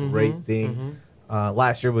that's a great thing.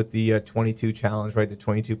 Last year with the 22 challenge, right, the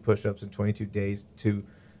 22 push-ups in 22 days to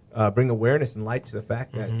bring awareness and light to the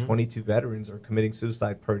fact that 22 veterans are committing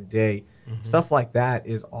suicide per day. Stuff like that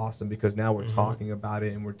is awesome because now we're talking about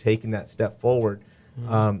it and we're taking that step forward.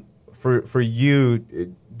 For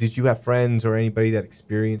you, did you have friends or anybody that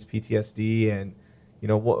experienced PTSD, and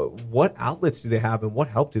what outlets do they have and what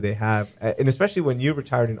help do they have? And especially when you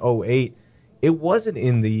retired in 2008, it wasn't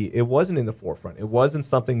in the forefront. It wasn't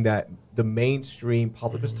something that the mainstream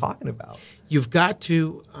public was talking about. You've got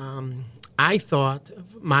to. I thought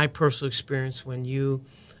my personal experience when you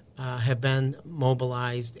have been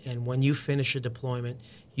mobilized and when you finish a deployment,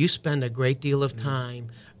 you spend a great deal of time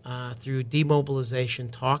through demobilization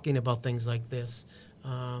talking about things like this.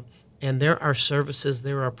 And there are services,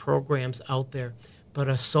 there are programs out there. But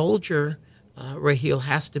a soldier, Raheel,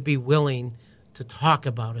 has to be willing to talk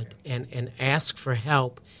about it and ask for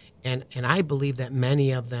help. And I believe that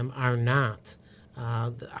many of them are not.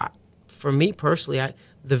 For me personally,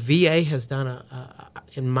 the VA has done,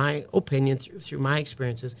 in my opinion, through my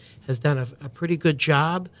experiences, has done a pretty good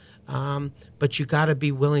job. But you got to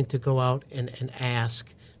be willing to go out and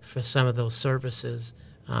ask for some of those services.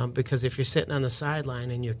 Because if you're sitting on the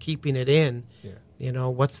sideline and you're keeping it in,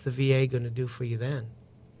 what's the VA going to do for you then?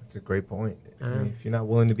 That's a great point. I mean, if you're not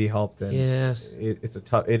willing to be helped, then yes,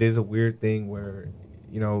 it is a weird thing where,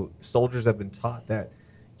 soldiers have been taught that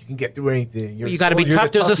you can get through anything. You got to be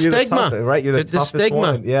tough. There's a stigma, right? You're the toughest stigma,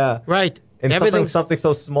 one. Yeah, right. And something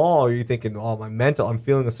so small, you're thinking, oh, I'm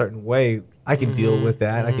feeling a certain way. I can deal with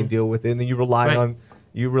that. I can deal with it. And then you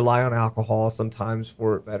rely on alcohol sometimes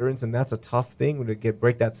for veterans, and that's a tough thing to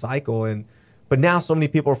break that cycle. But now so many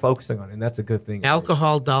people are focusing on it, and that's a good thing.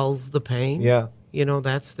 Alcohol dulls the pain. Yeah,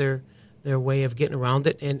 that's their way of getting around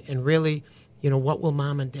it, and really, what will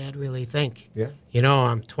mom and dad really think? Yeah.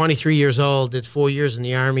 I'm 23 years old, did 4 years in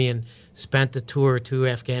the Army, and spent a tour to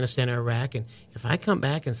Afghanistan and Iraq. And if I come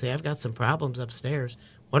back and say I've got some problems upstairs,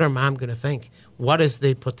 what are mom going to think? What is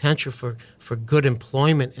the potential for good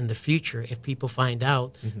employment in the future if people find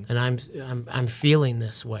out that I'm feeling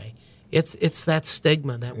this way? It's that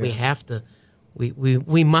stigma that we have to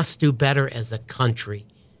we must do better as a country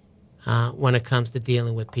when it comes to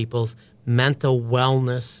dealing with people's mental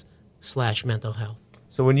wellness / mental health.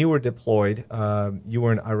 So when you were deployed, you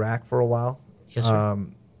were in Iraq for a while. Yes, sir.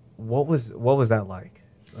 What was that like?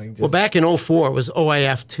 Well, back in 2004, it was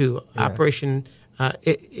OIF-2, Operation.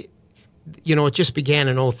 It just began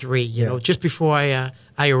in 2003. Just before I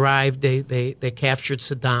arrived, they captured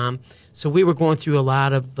Saddam. So we were going through a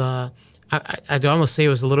lot of. I'd almost say it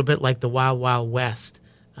was a little bit like the Wild Wild West.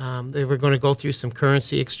 They were going to go through some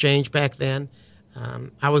currency exchange back then.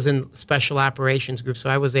 I was in Special Operations Group, so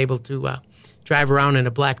I was able to drive around in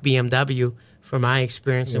a black BMW from my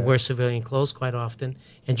experience and wear civilian clothes quite often,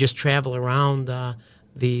 and just travel around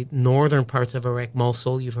the northern parts of Iraq,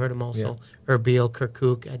 Mosul. You've heard of Mosul, Erbil,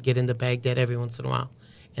 Kirkuk. I'd get into Baghdad every once in a while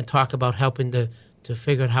and talk about helping to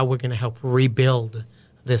figure out how we're going to help rebuild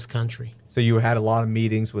this country. So you had a lot of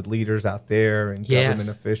meetings with leaders out there and government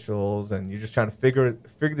officials, and you're just trying to figure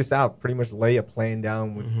this out, pretty much lay a plan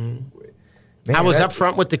down. Man, I was up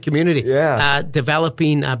front with the community,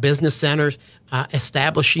 developing business centers,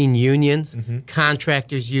 establishing unions,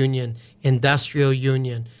 contractors union, industrial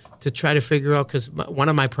union, to try to figure out, because one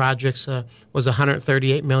of my projects was a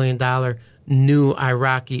 $138 million new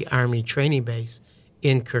Iraqi Army training base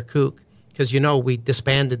in Kirkuk, because, we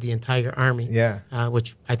disbanded the entire Army,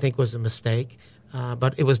 which I think was a mistake,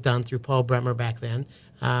 but it was done through Paul Bremer back then.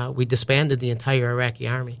 We disbanded the entire Iraqi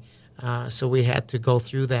Army. So we had to go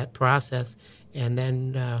through that process, and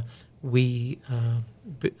then we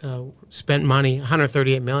spent money,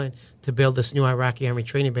 $138 million, to build this new Iraqi Army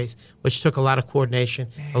training base, which took a lot of coordination,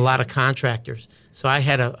 a lot of contractors. So I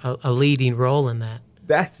had a leading role in that.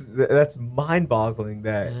 That's mind-boggling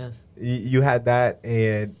that you had that,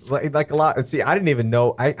 and like a lot. See, I didn't even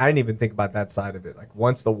know. I didn't even think about that side of it. Like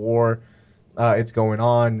once the war. It's going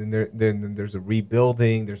on, and then there's a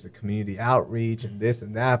rebuilding, there's a community outreach, and this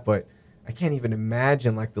and that. But I can't even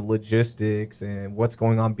imagine like the logistics and what's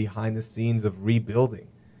going on behind the scenes of rebuilding,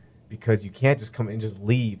 because you can't just come in and just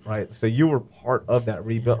leave, right? So you were part of that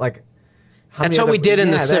rebuild. Like that's what we did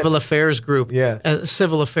in the civil affairs group.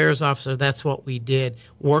 Civil affairs officer. That's what we did,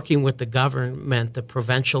 working with the government, the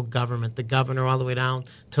provincial government, the governor, all the way down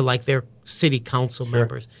to like their city council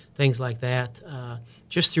members, things like that.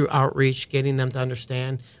 Just through outreach, getting them to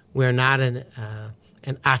understand we're not an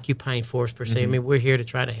occupying force per se. I mean, we're here to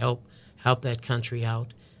try to help that country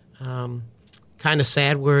out. Kind of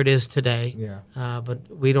sad where it is today, but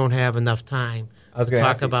we don't have enough time to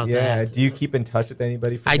talk about that. Do you keep in touch with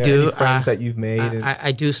anybody from I there? do. Any friends that you've made?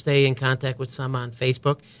 I do stay in contact with some on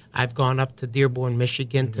Facebook. I've gone up to Dearborn,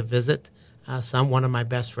 Michigan to visit some. One of my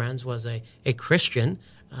best friends was a Christian,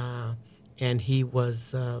 and he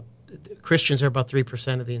was... Christians are about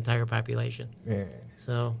 3% of the entire population. Yeah.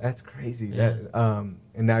 So that's crazy. Yeah. And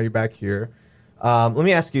now you're back here. Let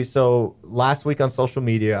me ask you. So last week on social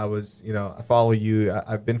media, I follow you.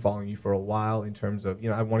 I've been following you for a while in terms of,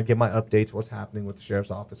 I want to get my updates, what's happening with the sheriff's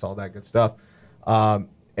office, all that good stuff.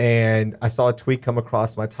 And I saw a tweet come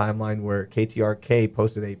across my timeline where KTRK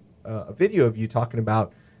posted a video of you talking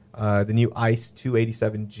about the new ICE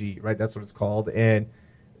 287G, right? That's what it's called. And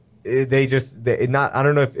I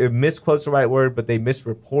don't know if misquote's the right word, but they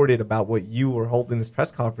misreported about what you were holding this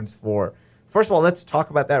press conference for. First of all, let's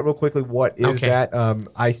talk about that real quickly. What is that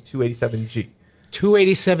ICE 287G?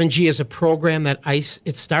 287G is a program that ICE,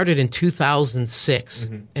 it started in 2006.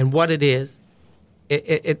 And what it is,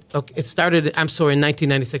 it started, in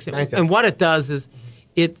 1996. And what it does is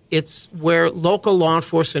it's where local law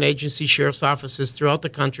enforcement agencies, sheriff's offices throughout the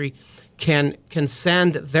country can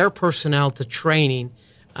send their personnel to training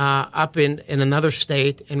up in another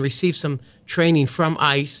state and receive some training from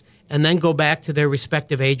ICE, and then go back to their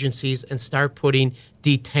respective agencies and start putting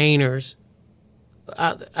detainers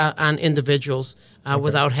on individuals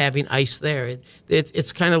without having ICE there.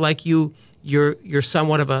 It's kind of like you're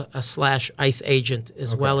somewhat of a slash ICE agent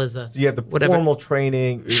as well as a. So you have the whatever. formal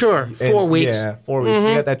training. Sure, 4 weeks. Yeah, 4 weeks.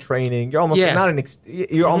 You got that training. You're almost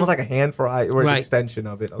you're almost like a hand for ICE or an extension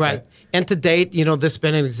of it. Okay. Right. And to date, this has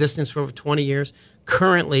been in existence for over 20 years.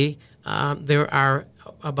 Currently, there are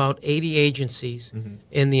about 80 agencies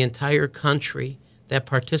in the entire country that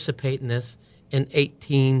participate in this in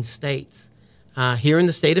 18 states. Here in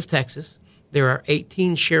the state of Texas, there are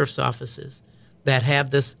 18 sheriff's offices that have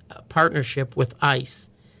this partnership with ICE.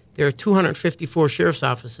 There are 254 sheriff's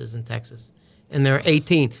offices in Texas, and there are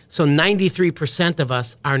 18. So 93% of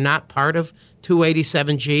us are not part of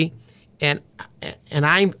 287G, and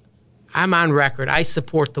I'm on record. I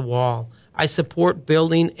support the wall. I support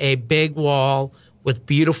building a big wall with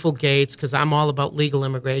beautiful gates because I'm all about legal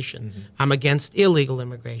immigration. I'm against illegal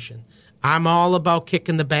immigration. I'm all about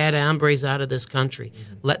kicking the bad hombres out of this country.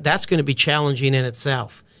 That's going to be challenging in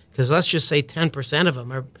itself because let's just say 10% of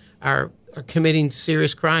them are committing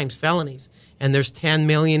serious crimes, felonies, and there's 10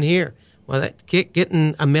 million here. Well,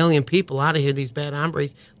 getting 1 million people out of here, these bad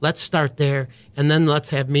hombres, let's start there, and then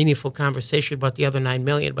let's have meaningful conversation about the other 9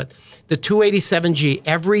 million. But the 287G,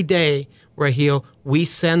 every day, Raheel, we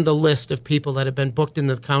send the list of people that have been booked in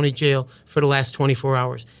the county jail for the last 24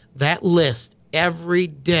 hours. That list, every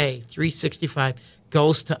day, 365,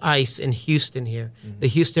 goes to ICE in Houston here, the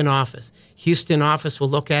Houston office. Houston office will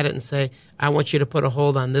look at it and say, I want you to put a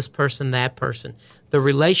hold on this person, that person. The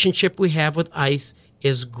relationship we have with ICE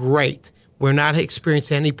is great. We're not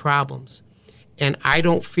experiencing any problems. And I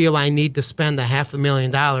don't feel I need to spend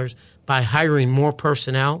 $500,000 by hiring more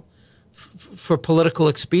personnel for political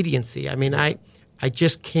expediency. I mean, I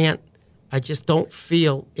just can't. I just don't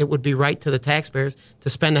feel it would be right to the taxpayers to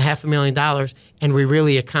spend $500,000 and we're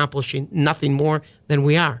really accomplishing nothing more than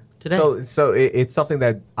we are today. So it's something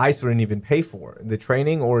that ICE wouldn't even pay for, the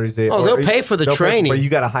training, or is it? Oh, they'll pay for the training. But you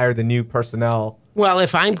got to hire the new personnel. Well,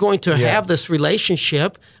 if I'm going to have this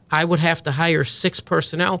relationship, I would have to hire 6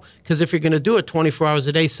 personnel because if you're going to do it 24 hours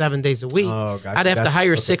a day, 7 days a week, I'd have to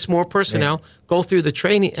hire 6 more personnel, go through the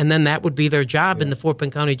training, and then that would be their job in the Fort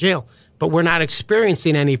Bend County Jail. But we're not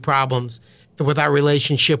experiencing any problems with our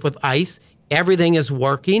relationship with ICE. Everything is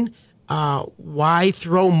working. Why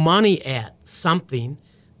throw money at something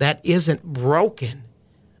that isn't broken?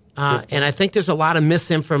 And I think there's a lot of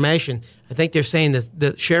misinformation. I think they're saying that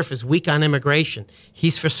the sheriff is weak on immigration.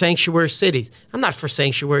 He's for sanctuary cities. I'm not for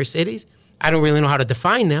sanctuary cities. I don't really know how to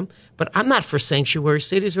define them, but I'm not for sanctuary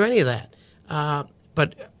cities or any of that.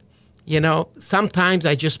 But, sometimes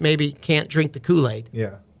I just maybe can't drink the Kool-Aid.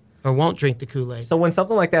 Yeah. Or won't drink the Kool-Aid. So when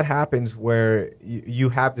something like that happens where you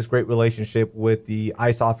have this great relationship with the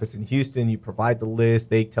ICE office in Houston, you provide the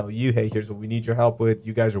list, they tell you, hey, here's what we need your help with.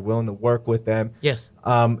 You guys are willing to work with them. Yes.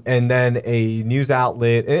 And then a news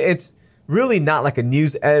outlet, it's really not like a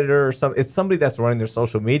news editor or something. It's somebody that's running their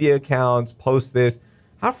social media accounts, post this.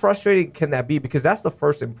 How frustrating can that be? Because that's the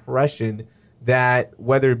first impression that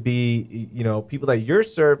whether it be, people that you're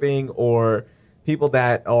serving or people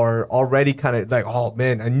that are already kind of like, oh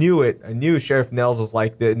man, I knew it. I knew Sheriff Nehls was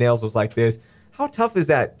like this. Nehls was like this. How tough is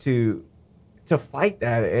that to fight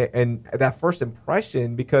that and that first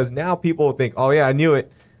impression? Because now people think, oh yeah, I knew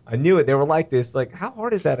it. They were like this. Like, how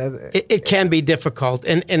hard is that? It can be difficult,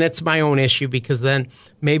 and it's my own issue because then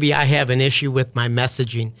maybe I have an issue with my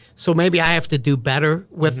messaging. So maybe I have to do better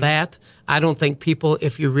with that. I don't think people,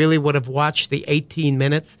 if you really would have watched the 18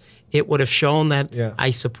 minutes, it would have shown that I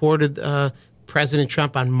supported President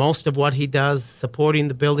Trump on most of what he does, supporting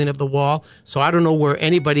the building of the wall. So I don't know where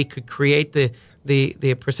anybody could create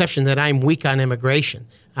the perception that I'm weak on immigration.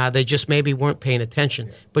 They just maybe weren't paying attention.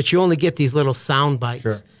 Yeah. But you only get these little sound bites.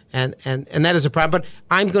 Sure. And that is a problem. But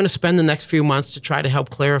I'm going to spend the next few months to try to help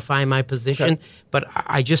clarify my position. Okay. But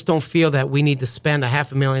I just don't feel that we need to spend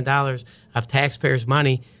 $500,000 of taxpayers'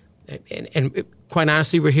 money. And quite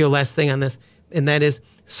honestly, we're here last thing on this, and that is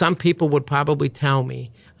some people would probably tell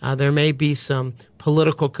me, there may be some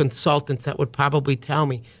political consultants that would probably tell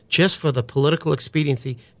me, just for the political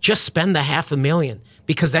expediency, just spend the $500,000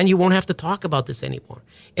 because then you won't have to talk about this anymore.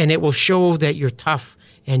 And it will show that you're tough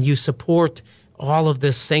and you support all of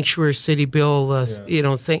this sanctuary city bill, and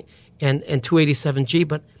 287G.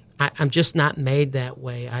 But I'm just not made that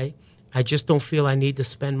way. I just don't feel I need to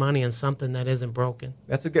spend money on something that isn't broken.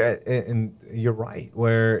 That's a good, and you're right.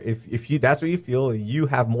 Where if you that's what you feel, you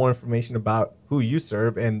have more information about who you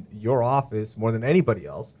serve and your office more than anybody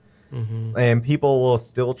else, and people will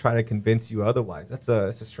still try to convince you otherwise. That's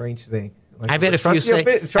a strange thing. Like, I've had a few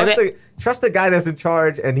say trust the guy that's in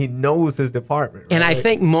charge and he knows his department. Right? And I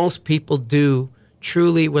think most people do.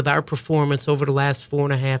 Truly, with our performance over the last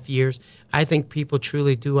 4.5 years, I think people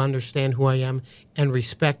truly do understand who I am and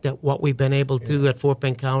respect that what we've been able to do at Fort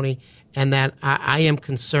Bend County, and that I am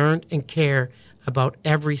concerned and care about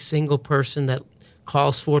every single person that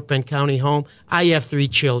calls Fort Bend County home. I have 3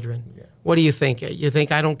 children. Yeah. What do you think? You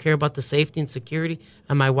think I don't care about the safety and security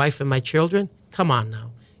of my wife and my children? Come on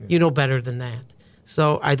now. Yeah. You know better than that.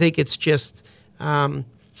 So I think it's just, I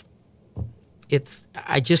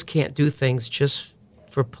just can't do things just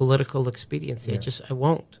for political expediency. Yeah. I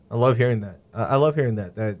won't. I love hearing that. I love hearing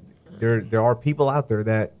that there are people out there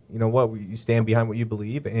that, you know what, you stand behind what you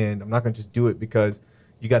believe, and I'm not going to just do it because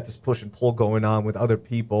you got this push and pull going on with other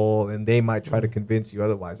people, and they might try to convince you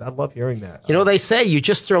otherwise. I love hearing that. You know, they say you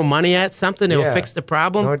just throw money at something, it'll fix the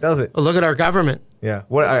problem. No, it doesn't. Well, look at our government. Yeah.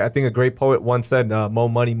 What I think a great poet once said, "More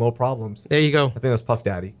money, more problems." There you go. I think that was Puff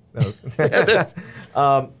Daddy. That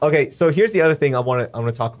was okay, so here's the other thing I want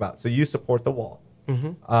to talk about. So you support the wall.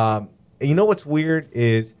 Mm-hmm. And you know what's weird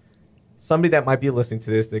is somebody that might be listening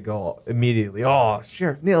to this, they go immediately, "Oh,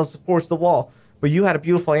 Sheriff Nehls supports the wall." But you had a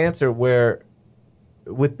beautiful answer where,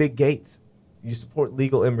 with big gates, you support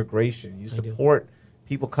legal immigration. You support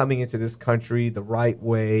people coming into this country the right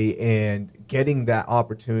way and getting that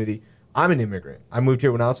opportunity. I'm an immigrant. I moved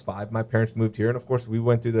here when I was 5. My parents moved here, and of course we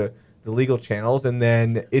went through the legal channels, and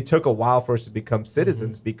then it took a while for us to become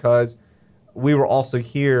citizens because we were also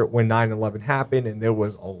here when 9/11 happened, and there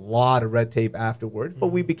was a lot of red tape afterwards, but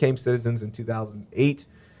we became citizens in 2008,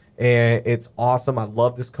 and it's awesome. I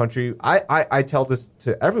love this country. I tell this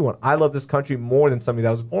to everyone. I love this country more than somebody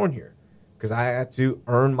that was born here because I had to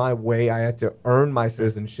earn my way. I had to earn my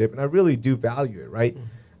citizenship, and I really do value it, right?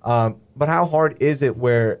 But how hard is it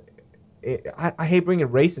where I hate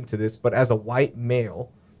bringing race into this, but as a white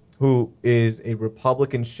male who is a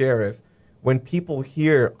Republican sheriff, when people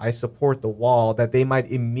hear I support the wall, that they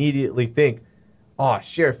might immediately think, "Oh,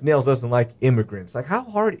 Sheriff Nehls doesn't like immigrants." Like, how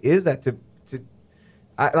hard is that to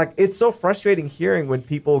like? It's so frustrating hearing when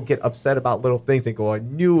people get upset about little things. They go, "I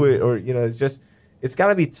knew it," or it's got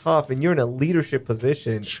to be tough. And you're in a leadership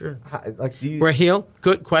position. Sure. Do you? Raheel,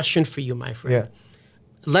 good question for you, my friend. Yeah.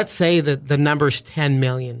 Let's say that the number's 10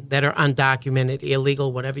 million that are undocumented,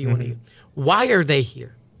 illegal, whatever you want to use. Why are they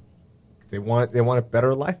here? They want a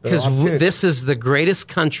better life. Because this is the greatest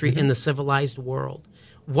country in the civilized world.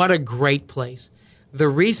 What a great place. The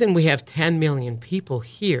reason we have 10 million people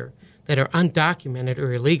here that are undocumented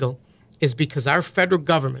or illegal is because our federal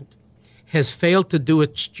government has failed to do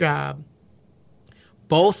its job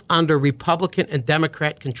both under Republican and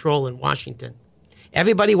Democrat control in Washington.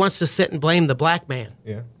 Everybody wants to sit and blame the black man,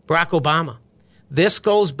 Barack Obama. This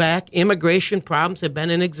goes back. Immigration problems have been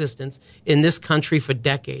in existence in this country for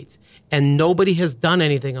decades, and nobody has done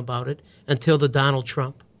anything about it until the Donald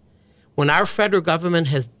Trump. When our federal government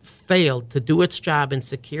has failed to do its job in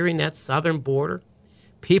securing that southern border,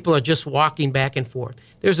 people are just walking back and forth.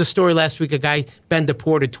 There's a story last week, a guy been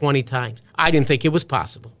deported 20 times. I didn't think it was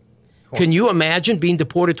possible. Can you imagine being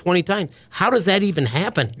deported 20 times? How does that even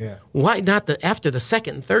happen? Yeah. Why not after the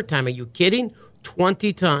second and third time? Are you kidding?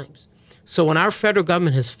 20 times. So when our federal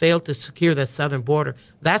government has failed to secure that southern border,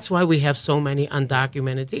 that's why we have so many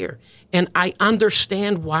undocumented here. And I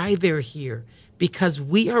understand why they're here, because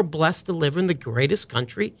we are blessed to live in the greatest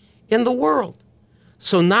country in the world.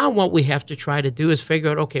 So now what we have to try to do is figure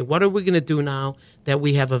out, okay, what are we going to do now that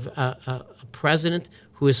we have a president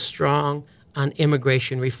who is strong on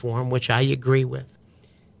immigration reform, which I agree with.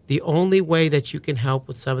 The only way that you can help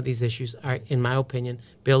with some of these issues are, in my opinion,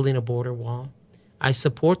 building a border wall. I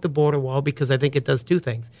support the border wall because I think it does 2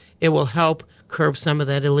 things. It will help curb some of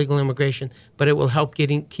that illegal immigration, but it will help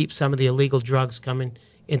keep some of the illegal drugs coming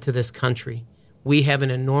into this country. We have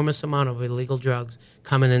an enormous amount of illegal drugs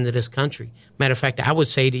coming into this country. Matter of fact, I would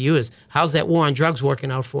say to you is, how's that war on drugs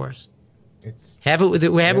working out for us? Haven't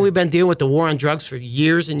we been dealing with the war on drugs for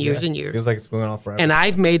years and years and years? Feels like it's going on forever. And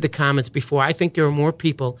I've made the comments before. I think there are more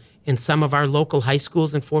people in some of our local high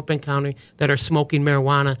schools in Fort Bend County that are smoking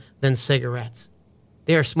marijuana than cigarettes.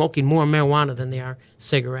 They are smoking more marijuana than they are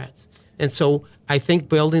cigarettes. And so I think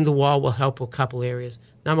building the wall will help with a couple areas.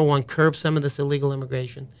 Number one, curb some of this illegal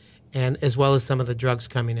immigration, and as well as some of the drugs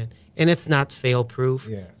coming in. And it's not fail-proof.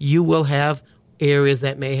 Yeah. You will have areas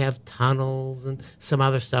that may have tunnels and some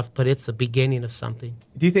other stuff, but it's the beginning of something.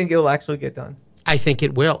 Do you think it'll actually get done? I think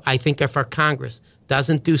it will. I think if our Congress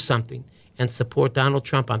doesn't do something and support Donald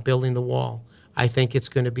Trump on building the wall, I think it's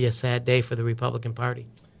going to be a sad day for the Republican Party.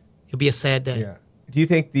 It'll be a sad day. Yeah. Do you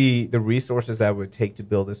think the resources that it would take to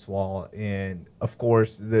build this wall, and of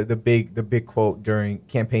course the big quote during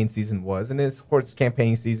campaign season was, and of course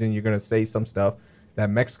campaign season, you're going to say some stuff that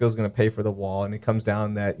Mexico's going to pay for the wall, and it comes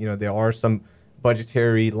down that there are some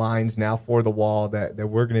budgetary lines now for the wall that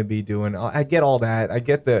we're going to be doing. I get all that. I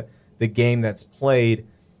get the game that's played.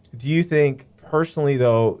 Do you think personally,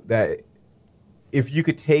 though, that if you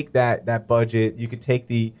could take that budget, you could take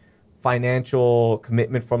the financial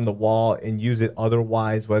commitment from the wall and use it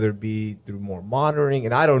otherwise, whether it be through more monitoring,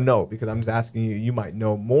 and I don't know because I'm just asking you, you might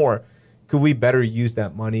know more. Could we better use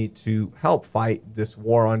that money to help fight this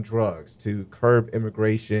war on drugs, to curb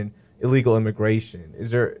immigration, illegal immigration?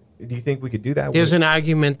 Do you think we could do that? There's an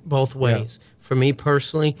argument both ways. Yeah. For me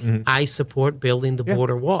personally, I support building the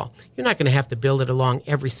border wall. You're not going to have to build it along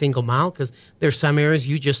every single mile because there's some areas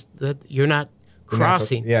you're not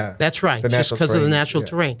crossing. That's right, just because of the natural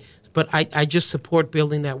terrain. But I just support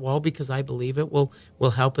building that wall because I believe it will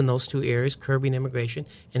help in those two areas, curbing immigration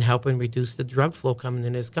and helping reduce the drug flow coming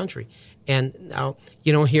in this country. And now,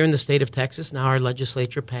 here in the state of Texas, now our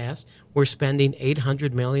legislature passed, we're spending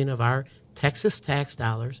 $800 million of our Texas tax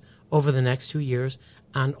dollars over the next 2 years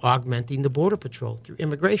on augmenting the Border Patrol through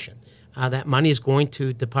immigration. That money is going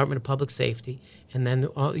to Department of Public Safety, and then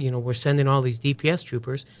we're sending all these DPS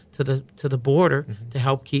troopers to the border to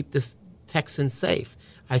help keep this Texans safe.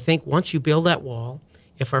 I think once you build that wall,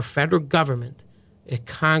 if our federal government, if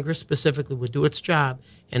Congress specifically, would do its job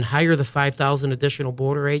and hire the 5,000 additional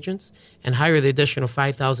border agents and hire the additional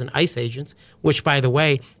 5,000 ICE agents, which, by the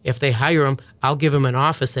way, if they hire them, I'll give them an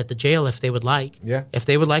office at the jail if they would like. Yeah. If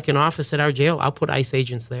they would like an office at our jail, I'll put ICE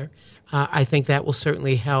agents there. I think that will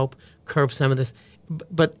certainly help curb some of this.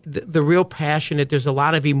 But the real passionate, there's a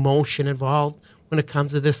lot of emotion involved when it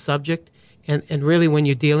comes to this subject. And really when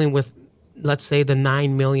you're dealing with, let's say, the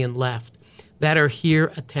 9 million left that are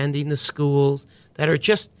here attending the schools, that are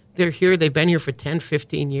just, they're here, they've been here for 10,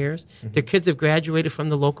 15 years. Their kids have graduated from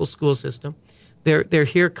the local school system. They're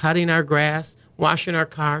here cutting our grass, washing our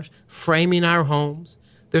cars, framing our homes.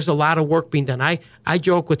 There's a lot of work being done. I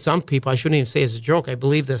joke with some people, I shouldn't even say it's a joke, I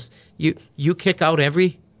believe this. You kick out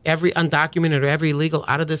every undocumented or every illegal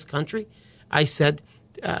out of this country, I said,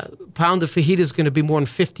 pound of fajita is going to be more than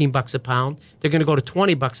 $15 a pound. They're going to go to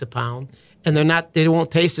 $20 a pound, and they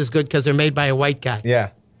won't taste as good because they're made by a white guy. Yeah.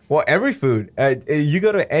 Well, every food. You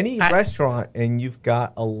go to any restaurant, and you've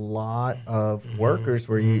got a lot of workers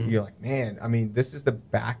where you're like, man, I mean, this is the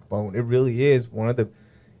backbone. It really is one of the.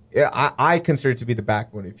 I consider it to be the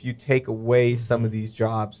backbone. If you take away some of these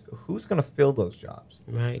jobs, who's going to fill those jobs?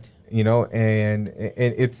 Right. And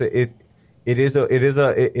it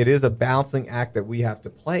is a balancing act that we have to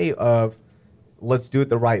play of. Let's do it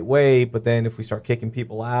the right way, but then if we start kicking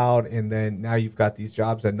people out, and then now you've got these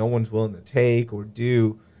jobs that no one's willing to take or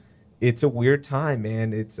do, it's a weird time,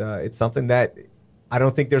 man. It's something that I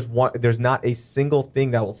don't think there's not a single thing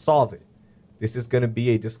that will solve it. This is going to be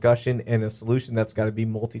a discussion and a solution that's got to be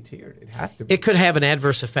multi-tiered. It has to be. It could have an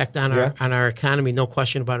adverse effect on our economy, no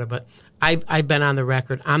question about it. But I've been on the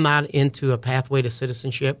record. I'm not into a pathway to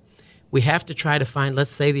citizenship. We have to try to find.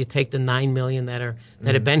 Let's say you take the 9 million that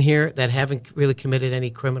have been here that haven't really committed any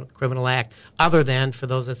criminal act, other than for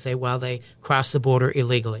those that say, well, they crossed the border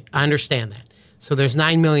illegally. I understand that. So there's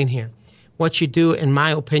 9 million here. What you do, in my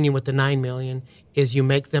opinion, with the 9 million is you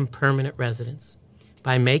make them permanent residents.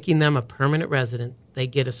 By making them a permanent resident, they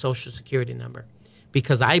get a Social Security number.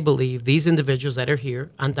 Because I believe these individuals that are here,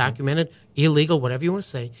 undocumented, illegal, whatever you want to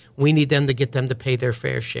say, we need them to get them to pay their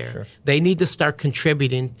fair share. Sure. They need to start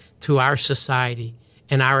contributing to our society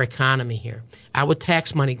and our economy here. Our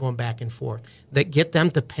tax money going back and forth, that get them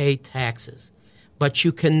to pay taxes. But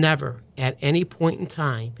you can never, at any point in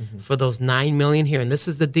time, for those 9 million here, and this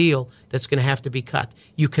is the deal that's going to have to be cut,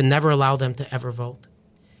 you can never allow them to ever vote.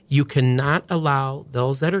 You cannot allow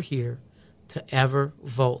those that are here to ever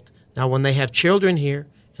vote. Now, when they have children here,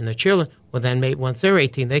 and their children, well, then maybe once they're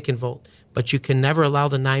 18, they can vote. But you can never allow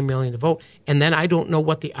the 9 million to vote. And then I don't know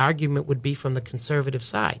what the argument would be from the conservative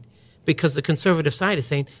side, because the conservative side is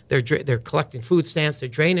saying they're collecting food stamps, they're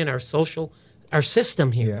draining our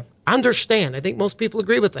system here. Yeah. Understand? I think most people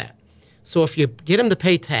agree with that. So if you get them to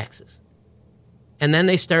pay taxes, and then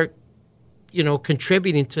they start,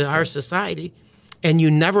 contributing to our society, and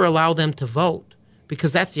you never allow them to vote,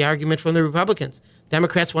 because that's the argument from the Republicans.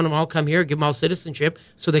 Democrats want them all come here, give them all citizenship,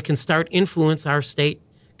 so they can start influence our state,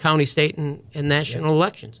 county, state, and national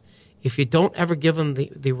elections. If you don't ever give them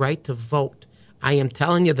the right to vote, I am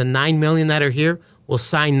telling you, the 9 million that are here will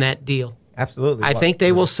sign that deal. Absolutely. I think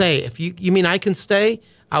they will say, if you mean I can stay,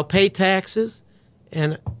 I'll pay taxes,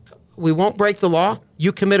 and we won't break the law.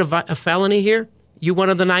 You commit a felony here, you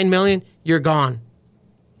one of the 9 million, you're gone.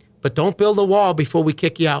 But don't build a wall before we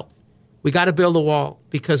kick you out. We got to build a wall,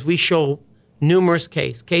 because we show numerous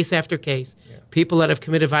case after case, people that have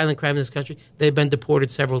committed violent crime in this country, they've been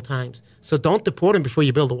deported several times. So don't deport them before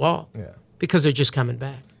you build a wall. Yeah. because they're just coming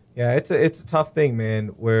back. Yeah, it's a tough thing, man,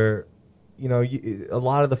 where, a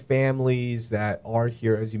lot of the families that are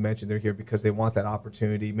here, as you mentioned, they're here because they want that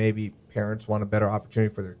opportunity. Maybe parents want a better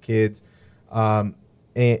opportunity for their kids. And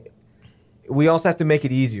we also have to make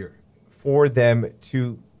it easier for them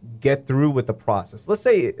to get through with the process. Let's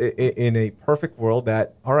say in a perfect world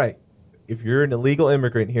that, all right, if you're an illegal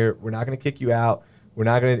immigrant here, we're not going to kick you out. We're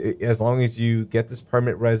not going to, as long as you get this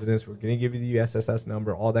permanent residence, we're going to give you the SSS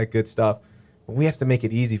number, all that good stuff. But we have to make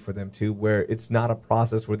it easy for them too, where it's not a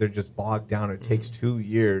process where they're just bogged down. It takes 2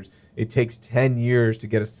 years. It takes 10 years to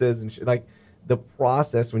get a citizenship. Like the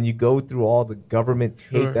process, when you go through all the government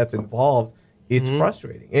tape that's involved, it's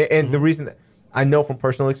frustrating. And the reason I know from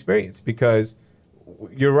personal experience, because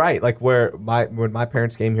you're right. Like when my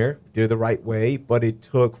parents came here, did it the right way, but it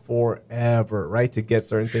took forever, right, to get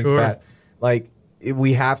certain things back. Like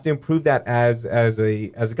we have to improve that as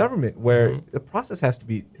a government, where the process has to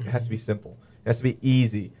be simple. It has to be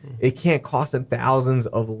easy. It can't cost them thousands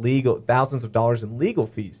of dollars in legal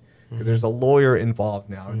fees, because there's a lawyer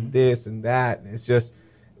involved now, and this and that. And it's just,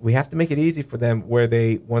 we have to make it easy for them, where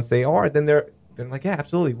once they are, then they're like, yeah,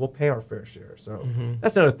 absolutely, we'll pay our fair share. So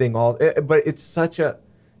that's another thing. But it's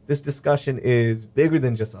this discussion is bigger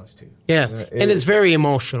than just us two. Yes, and it's very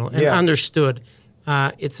emotional and understood.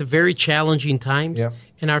 It's a very challenging times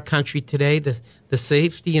in our country today. The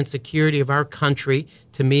safety and security of our country,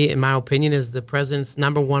 to me, in my opinion, is the president's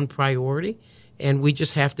number one priority. And we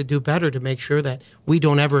just have to do better to make sure that we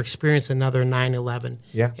don't ever experience another 9/11.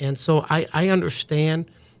 Yeah. And so I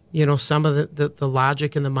understand, some of the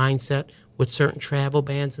logic and the mindset with certain travel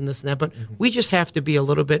bans and this and that. But we just have to be a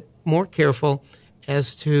little bit more careful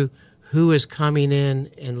as to who is coming in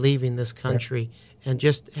and leaving this country. And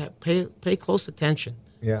just pay close attention.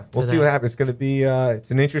 Yeah, we'll see what happens. It's going to be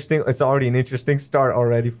it's already an interesting start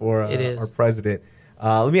already for our president.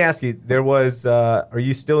 Let me ask you, are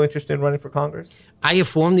you still interested in running for Congress? I have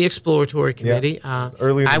formed the exploratory committee.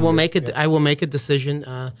 Early I will make a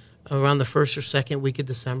decision around the first or second week of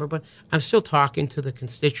December, but I'm still talking to the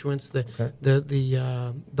constituents,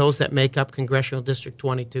 those that make up Congressional District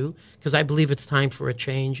 22, because I believe it's time for a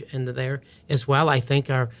change in there as well. I think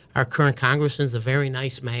our current congressman is a very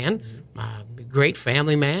nice man, great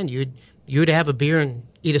family man. You'd have a beer and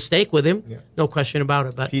eat a steak with him, no question about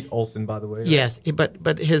it. But Pete Olson, by the way. Right? Yes,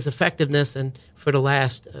 but his effectiveness, and for the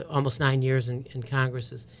last almost 9 years in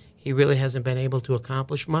Congress, he really hasn't been able to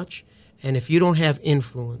accomplish much. And if you don't have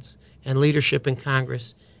influence and leadership in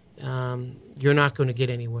Congress, you're not going to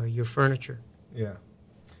get anywhere. You're furniture. Yeah.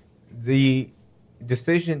 The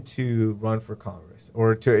decision to run for Congress,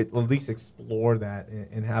 or to at least explore that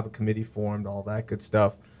and have a committee formed, all that good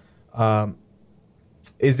stuff,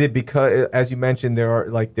 is it because, as you mentioned,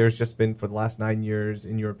 there's just been, for the last 9 years,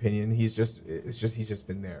 in your opinion, he's just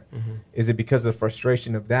been there. Is it because of the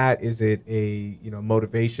frustration of that? Is it a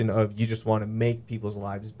motivation of you just want to make people's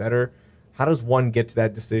lives better? How does one get to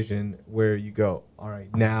that decision where you go, all right,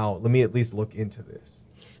 now let me at least look into this?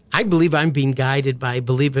 I believe I'm being guided by,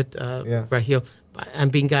 Raheel, I'm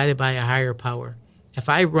being guided by a higher power. If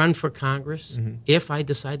I run for Congress, if I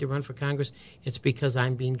decide to run for Congress, it's because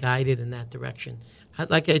I'm being guided in that direction.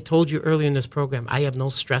 Like I told you earlier in this program, I have no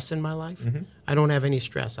stress in my life. I don't have any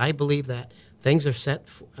stress. I believe that things are set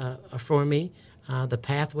for me. The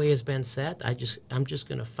pathway has been set. I'm just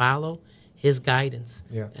going to follow his guidance,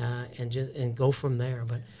 and go from there.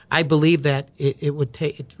 But I believe that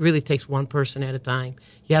it really takes one person at a time.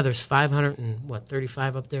 Yeah, there's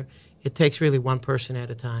 535 up there. It takes really one person at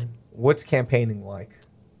a time. What's campaigning like?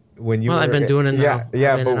 I've been doing it now.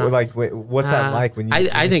 What's that like when you?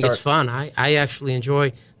 I think it's fun. I actually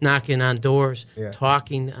enjoy knocking on doors,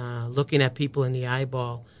 talking, looking at people in the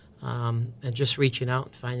eyeball, and just reaching out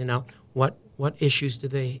and finding out what issues do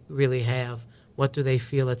they really have. What do they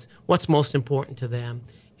feel what's most important to them,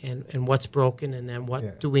 and what's broken, and then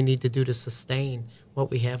what do we need to do to sustain what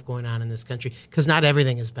we have going on in this country? Because not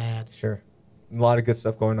everything is bad. Sure. A lot of good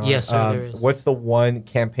stuff going on. Yes, sir, there is. What's the one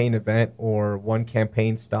campaign event or one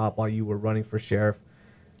campaign stop while you were running for sheriff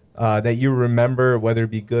that you remember, whether it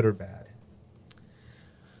be good or bad?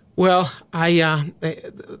 Well,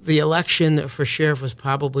 the election for sheriff was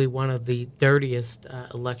probably one of the dirtiest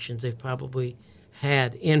elections they've probably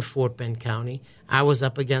had in Fort Bend County. I was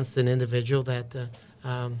up against an individual that,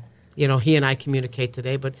 he and I communicate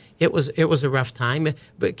today, but it was a rough time.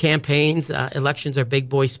 But campaigns, elections are big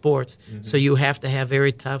boy sports, so you have to have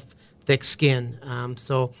very tough, thick skin.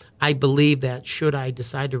 So I believe that should I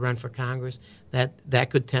decide to run for Congress, that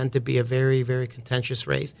could tend to be a very, very contentious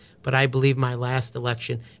race. But I believe my last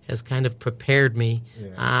election has kind of prepared me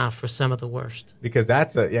for some of the worst. Because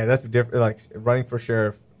that's a different, like running for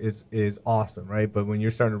sheriff is awesome, right? But when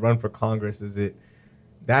you're starting to run for Congress,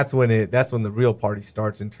 that's when the real party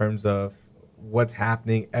starts in terms of what's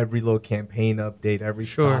happening. Every little campaign update, every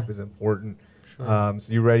stop is important. Sure.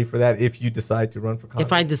 So you ready for that if you decide to run for Congress?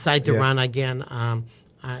 If I decide to run again,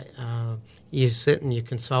 you sit and you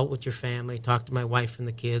consult with your family, talk to my wife and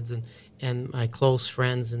the kids and my close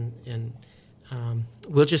friends, and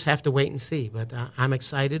we'll just have to wait and see. But I'm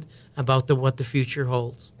excited about what the future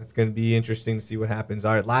holds. It's going to be interesting to see what happens.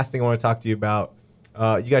 All right, last thing I want to talk to you about.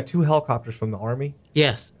 You got 2 helicopters from the Army?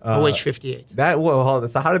 Yes, OH-58s.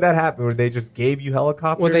 So how did that happen? Where they just gave you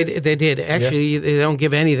helicopters? Well, they did. Actually, they don't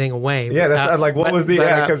give anything away. Yeah, that's what was the...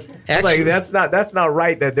 Because that's not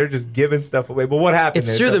right that they're just giving stuff away. But what happened?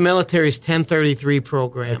 It's through the military's 1033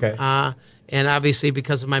 program. Okay. And obviously,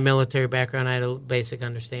 because of my military background, I had a basic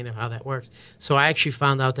understanding of how that works. So I actually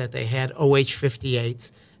found out that they had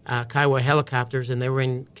OH-58s, Kiowa helicopters, and they were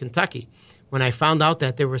in Kentucky. When I found out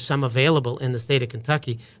that there were some available in the state of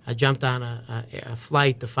Kentucky, I jumped on a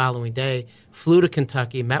flight the following day, flew to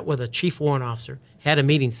Kentucky, met with a chief warrant officer, had a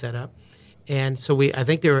meeting set up, and so I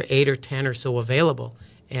think there were 8 or 10 or so available.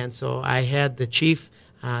 And so I had the chief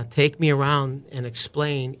take me around and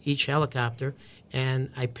explain each helicopter, and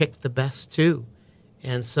I picked the best 2.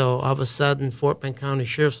 And so all of a sudden, Fort Bend County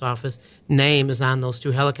Sheriff's Office name is on those 2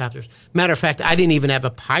 helicopters. Matter of fact, I didn't even have a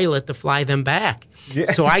pilot to fly them back.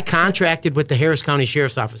 Yeah. So I contracted with the Harris County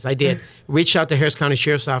Sheriff's Office. I did. Reached out to Harris County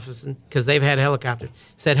Sheriff's Office because they've had helicopters.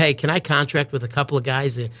 Said, hey, can I contract with a couple of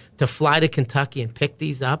guys to fly to Kentucky and pick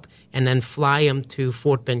these up and then fly them to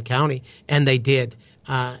Fort Bend County? And they did.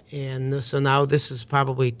 And so now this is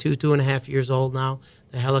probably 2.5 years old now.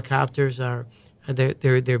 The helicopters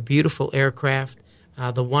they're beautiful aircraft.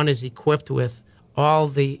 The one is equipped with all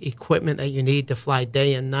the equipment that you need to fly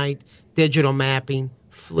day and night, digital mapping,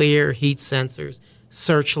 FLIR, heat sensors,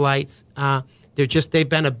 searchlights. They've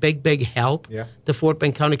been a big help to Fort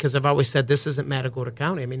Bend County because I've always said this isn't Matagorda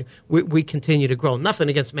County. I mean, we continue to grow. Nothing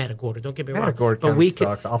against Matagorda, don't get me wrong. Matagorda County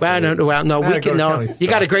sucks. You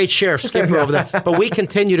got a great sheriff, Skipper over there. But we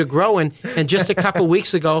continue to grow, and just a couple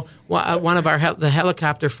weeks ago, one of the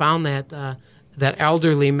helicopter found that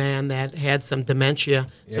elderly man that had some dementia,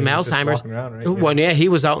 some Alzheimer's. Around, right? He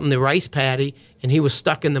was out in the rice paddy, and he was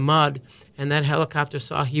stuck in the mud, and that helicopter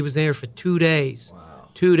he was there for 2 days. Wow.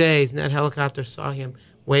 2 days, and that helicopter saw him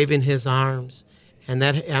waving his arms. And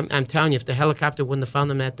I'm telling you, if the helicopter wouldn't have found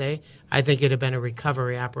him that day, I think it'd have been a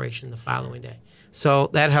recovery operation the following day. So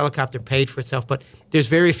that helicopter paid for itself, but there's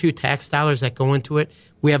very few tax dollars that go into it.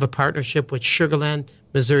 We have a partnership with Sugar Land,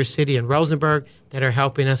 Missouri City, and Rosenberg that are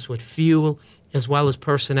helping us with fuel as well as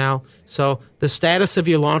personnel. So the status of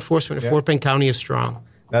your law enforcement in Fort Bend County is strong.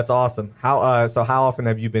 That's awesome. How often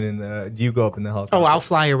have you been do you go up in the helicopter? Oh, I'll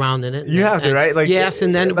fly around in it. You have to, right? Yes,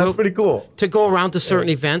 and then that's pretty cool. To go around to certain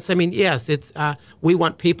events. I mean, yes, it's we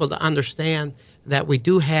want people to understand that we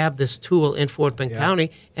do have this tool in Fort Bend County,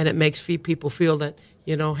 and it makes people feel that,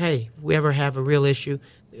 hey, we ever have a real issue.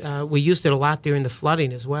 We used it a lot during the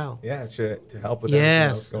flooding as well. Yeah, to help with everything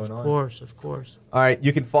else going on. Yes, of course. All right,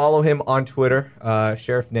 you can follow him on Twitter,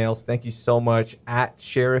 Sheriff Nehls. Thank you so much, at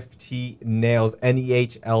Sheriff T. Nehls,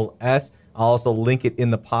 Nehls. I'll also link it in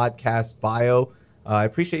the podcast bio. I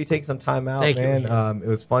appreciate you taking some time out, man. It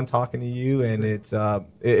was fun talking to you, and it's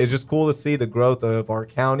just cool to see the growth of our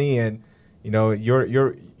county. And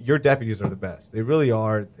your deputies are the best. They really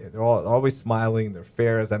are. They're always smiling. They're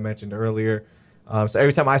fair, as I mentioned earlier. So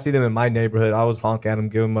every time I see them in my neighborhood, I always honk at them,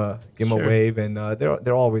 give them a wave, and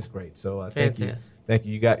they're always great. So thank you.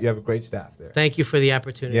 You have a great staff there. Thank you for the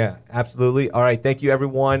opportunity. Yeah, absolutely. All right, thank you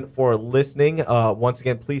everyone for listening. Once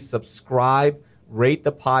again, please subscribe, rate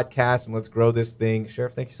the podcast, and let's grow this thing.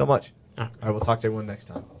 Sheriff, thank you so much. All right, we'll talk to everyone next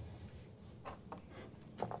time.